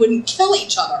so we wouldn't kill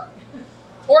each other.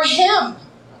 Or him.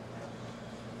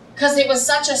 Because it was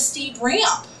such a steep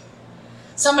ramp.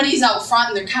 Somebody's out front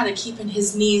and they're kind of keeping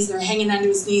his knees, they're hanging onto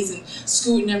his knees and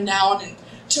scooting him down, and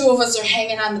two of us are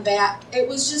hanging on the back. It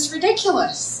was just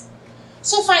ridiculous.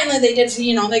 So finally they did,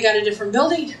 you know, they got a different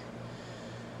building.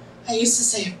 I used to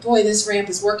say, boy, this ramp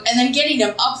is work. And then getting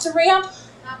him up the ramp.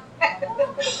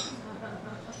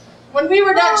 When we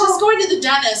were done, just going to the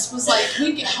dentist was like,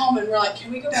 we'd get home and we're like,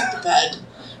 can we go back to bed?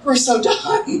 We're so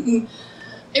done.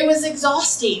 It was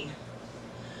exhausting.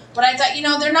 But I thought, you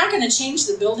know, they're not going to change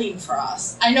the building for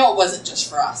us. I know it wasn't just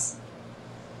for us.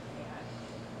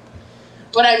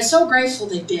 But I'm so grateful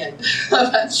they did,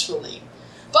 eventually.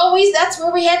 But that's where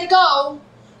we had to go.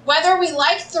 Whether we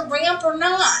liked the ramp or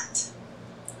not.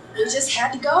 We just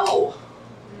had to go.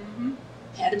 Mm-hmm.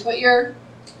 Had to put your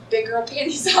big girl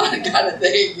panties on kind of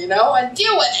thing, you know, and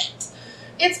deal with it.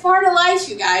 It's part of life,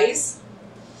 you guys.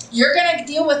 You're going to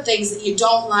deal with things that you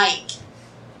don't like.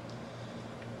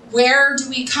 Where do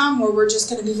we come where we're just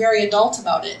going to be very adult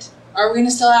about it? Are we going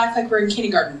to still act like we're in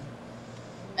kindergarten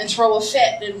and throw a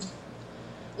fit and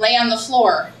lay on the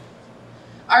floor?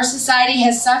 Our society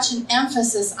has such an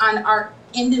emphasis on our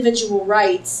individual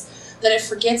rights that it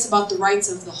forgets about the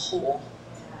rights of the whole.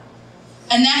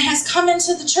 And that has come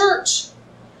into the church.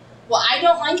 Well, I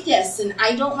don't like this and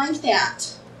I don't like that.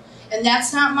 And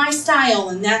that's not my style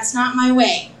and that's not my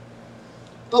way.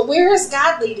 But where is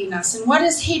God leading us and what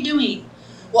is He doing?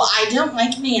 Well, I don't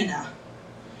like manna.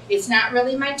 It's not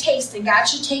really my taste, and God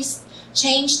should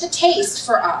change the taste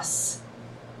for us.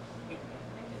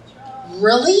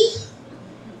 Really?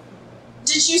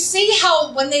 Did you see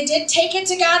how when they did take it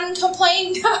to God and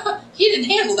complain, He didn't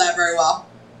handle that very well.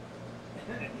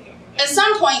 At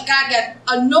some point, God got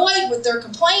annoyed with their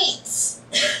complaints,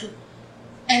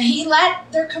 and He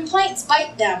let their complaints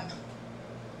bite them.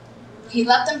 He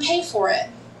let them pay for it.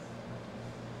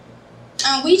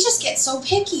 We just get so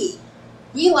picky.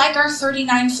 We like our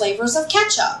 39 flavors of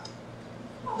ketchup.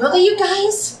 Really, you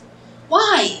guys?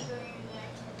 Why?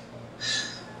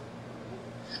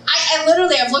 I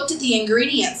literally, I've looked at the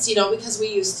ingredients, you know, because we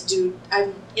used to do,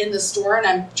 I'm in the store and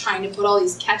I'm trying to put all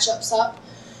these ketchups up.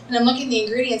 And I'm looking at the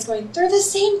ingredients going, they're the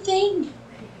same thing.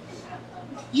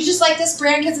 You just like this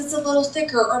brand because it's a little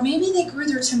thicker. Or maybe they grew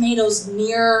their tomatoes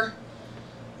near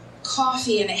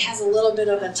coffee and it has a little bit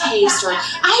of a taste, or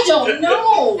I don't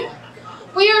know.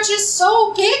 We are just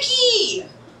so picky.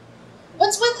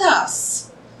 What's with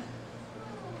us?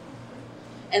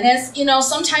 And as you know,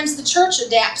 sometimes the church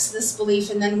adapts this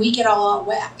belief and then we get all out of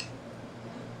whack.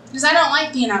 Because I don't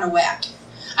like being out of whack.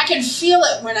 I can feel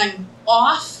it when I'm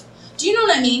off. Do you know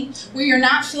what I mean? Where you're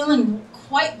not feeling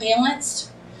quite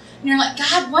balanced. And you're like,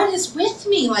 God, what is with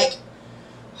me? Like,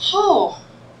 oh,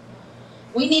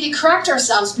 we need to correct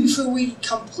ourselves before we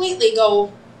completely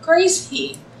go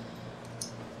crazy.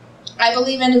 I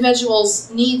believe individuals'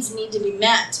 needs need to be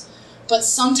met, but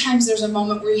sometimes there's a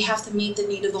moment where you have to meet the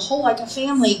need of the whole, like a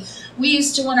family. We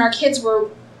used to, when our kids were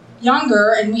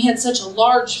younger and we had such a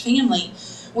large family,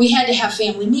 we had to have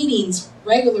family meetings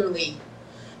regularly.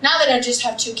 Now that I just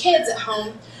have 2 kids at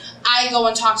home, I go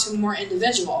and talk to more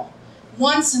individual.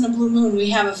 Once in a blue moon, we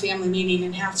have a family meeting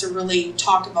and have to really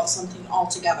talk about something all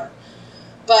together.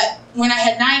 But when I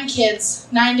had 9 kids,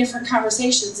 9 different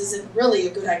conversations isn't really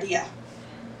a good idea.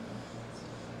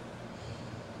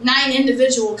 9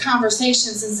 individual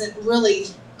conversations isn't really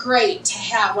great to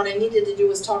have. What I needed to do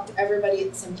was talk to everybody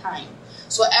at the same time.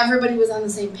 So everybody was on the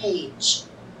same page.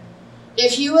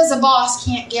 If you as a boss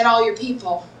can't get all your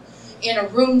people in a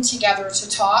room together to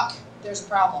talk, there's a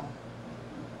problem.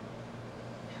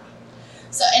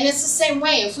 So, and it's the same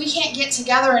way. If we can't get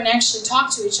together and actually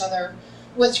talk to each other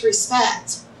with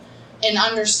respect and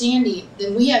understanding,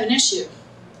 then we have an issue.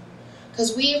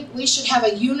 Because we should have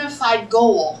a unified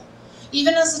goal,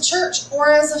 even as a church or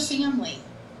as a family.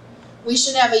 We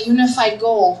should have a unified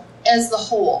goal as the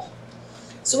whole.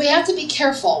 So we have to be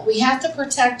careful. We have to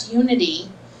protect unity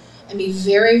and be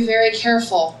very, very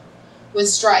careful with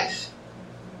strife.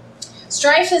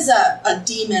 Strife is a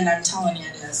demon, I'm telling you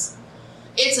it is.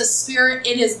 It's a spirit.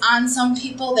 It is on some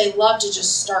people. They love to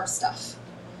just start stuff.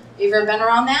 Have you ever been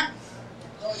around that?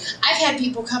 I've had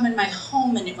people come in my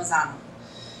home and it was on them.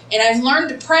 And I've learned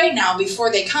to pray now before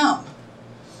they come.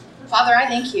 Father, I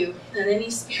thank you that any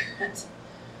spirit,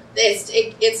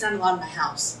 it's not allowed in my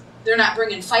house. They're not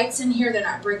bringing fights in here. They're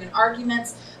not bringing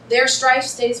arguments. Their strife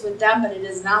stays with them, but it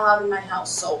is not allowed in my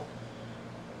house. So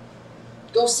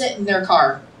go sit in their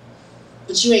car,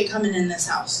 but you ain't coming in this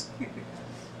house.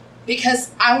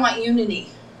 Because I want unity.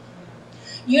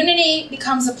 Unity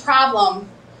becomes a problem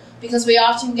because we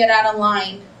often get out of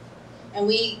line and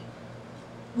we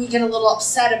get a little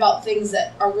upset about things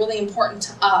that are really important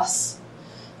to us,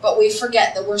 but we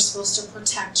forget that we're supposed to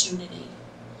protect unity.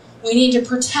 We need to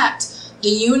protect the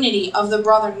unity of the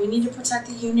brethren. We need to protect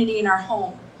the unity in our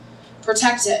home.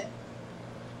 Protect it.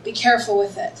 Be careful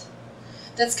with it.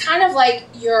 That's kind of like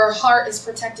your heart is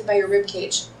protected by your rib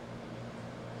cage.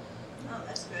 Oh,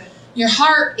 that's good. Your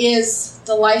heart is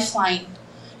the lifeline.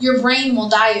 Your brain will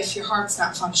die if your heart's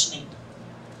not functioning.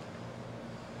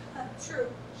 True.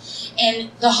 And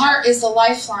the heart is the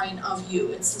lifeline of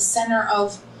you. It's the center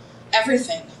of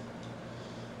everything.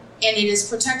 And it is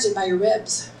protected by your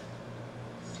ribs.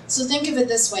 So think of it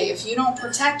this way. If you don't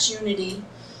protect unity,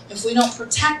 if we don't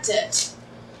protect it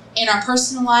in our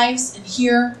personal lives and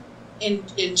here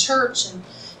in church and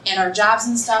in our jobs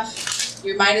and stuff,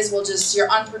 you might as well you're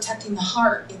unprotecting the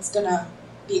heart. It's going to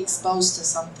be exposed to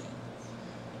something.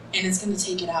 And it's going to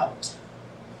take it out.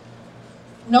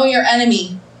 Know your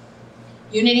enemy.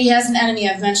 Unity has an enemy.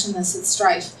 I've mentioned this. It's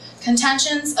strife.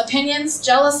 Contentions, opinions,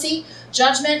 jealousy,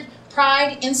 judgment,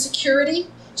 pride, insecurity.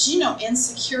 Do you know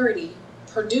insecurity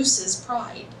produces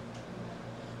pride?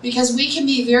 Because we can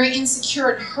be very insecure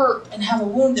and hurt and have a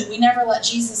wound that we never let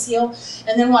Jesus heal.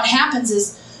 And then what happens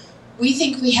is we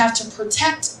think we have to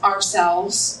protect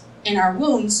ourselves and our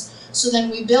wounds, so then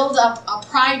we build up a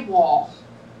pride wall.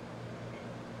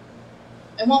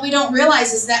 And what we don't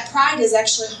realize is that pride is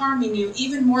actually harming you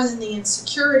even more than the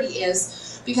insecurity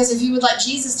is, because if you would let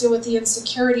Jesus deal with the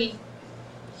insecurity,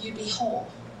 you'd be whole.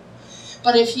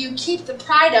 But if you keep the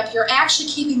pride up, you're actually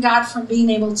keeping God from being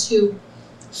able to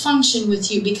function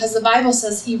with you, because the Bible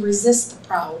says he resists the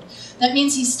proud. That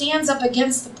means he stands up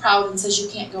against the proud and says you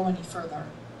can't go any further.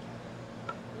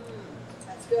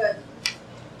 That's good.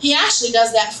 He actually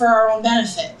does that for our own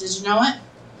benefit. Did you know it?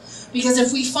 Because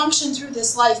if we function through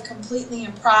this life completely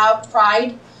in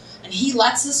pride, and he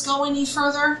lets us go any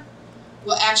further,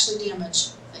 we'll actually damage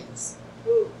things.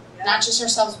 Ooh, yeah. Not just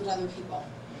ourselves, but other people.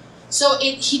 So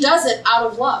he does it out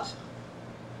of love.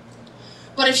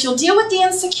 But if you'll deal with the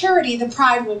insecurity, the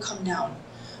pride will come down.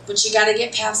 But you got to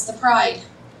get past the pride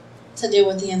to deal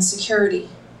with the insecurity.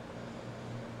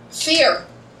 Fear.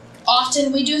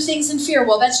 Often we do things in fear.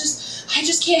 Well, I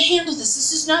just can't handle this.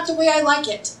 This is not the way I like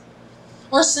it.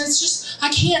 Or it's just, I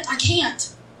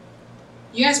can't.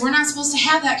 You guys, we're not supposed to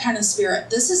have that kind of spirit.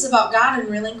 This is about God and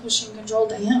relinquishing control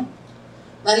to him.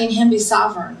 Letting him be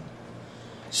sovereign.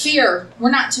 Fear.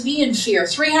 We're not to be in fear.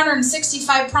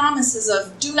 365 promises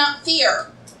of do not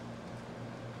fear.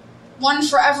 One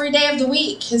for every day of the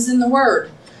week is in the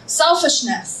Word.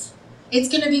 Selfishness. It's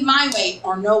going to be my way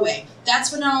or no way.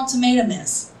 That's what an ultimatum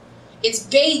is. It's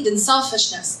bathed in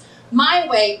selfishness. My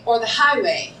way or the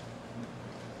highway.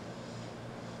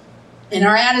 In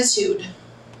our attitude.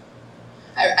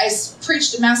 I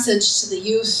preached a message to the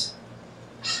youth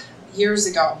years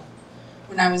ago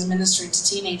when I was ministering to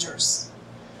teenagers.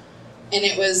 And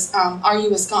it was, are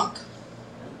you a skunk?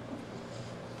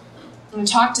 And I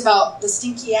talked about the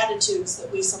stinky attitudes that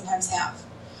we sometimes have.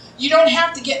 You don't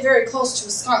have to get very close to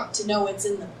a skunk to know it's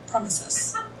in the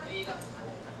premises. Have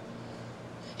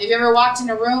you ever walked in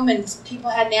a room and people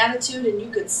had an attitude and you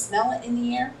could smell it in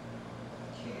the air?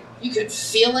 You could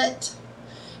feel it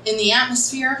in the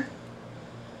atmosphere?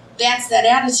 That's that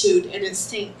attitude, and it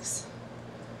stinks.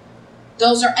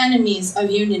 Those are enemies of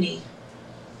unity.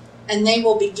 And they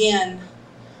will begin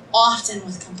often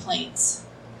with complaints.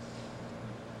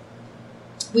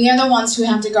 We are the ones who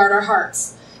have to guard our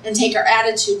hearts and take our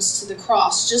attitudes to the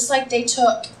cross, just like they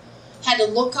had to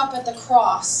look up at the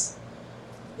cross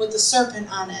with the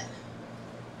serpent on it.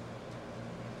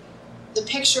 The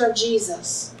picture of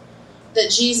Jesus,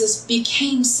 that Jesus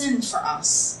became sin for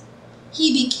us.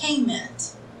 He became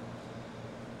it.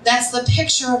 That's the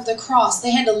picture of the cross. They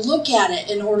had to look at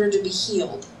it in order to be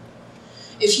healed.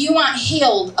 If you want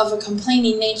healed of a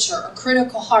complaining nature, a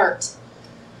critical heart,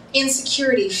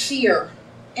 insecurity, fear,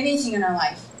 anything in our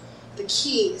life, the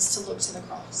key is to look to the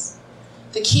cross.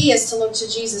 The key is to look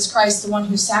to Jesus Christ, the one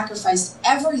who sacrificed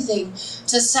everything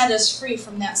to set us free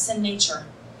from that sin nature.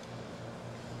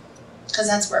 Because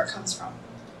that's where it comes from.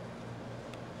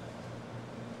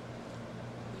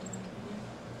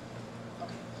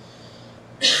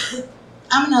 Okay.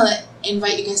 I'm going to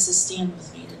invite you guys to stand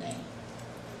with me today.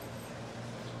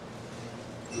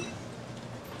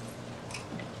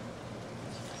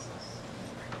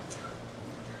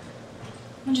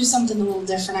 I'm going to do something a little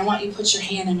different. I want you to put your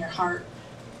hand in your heart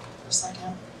for a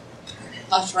second.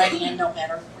 Left, right hand, don't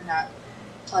matter. We're not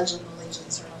pledging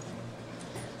allegiance or nothing.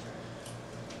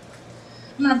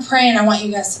 I'm going to pray, and I want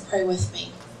you guys to pray with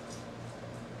me.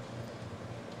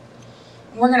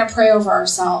 We're going to pray over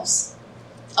ourselves.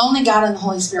 Only God and the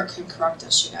Holy Spirit can correct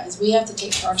us, you guys. We have to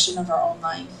take correction of our own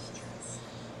life.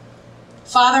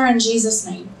 Father, in Jesus'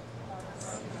 name,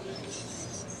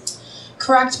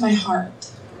 correct my heart.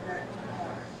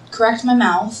 Correct my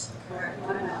mouth.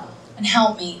 And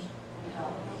help me.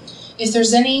 If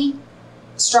there's any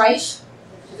strife,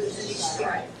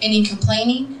 any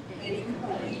complaining,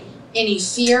 any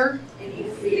fear,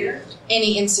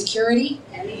 any insecurity,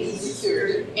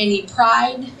 any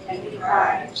pride,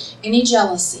 any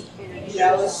jealousy,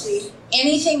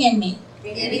 anything in me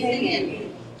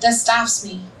that stops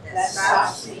me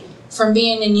from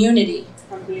being in unity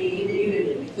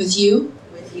with you,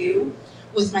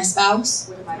 with my spouse,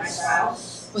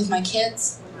 with my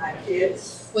kids,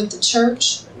 with the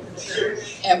church,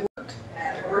 at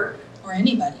work, or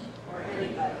anybody.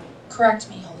 Correct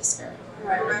me, Holy Spirit.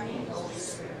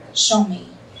 Show me.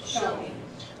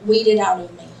 Weed it out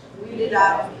of me.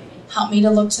 Help me to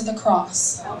look to the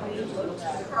cross.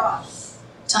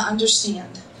 To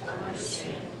understand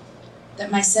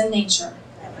that my sin nature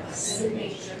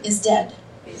is dead.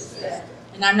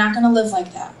 And I'm not going to live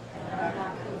like that.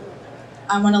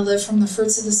 I want to live from the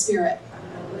fruits of the Spirit.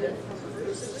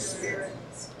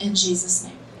 In Jesus'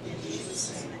 name.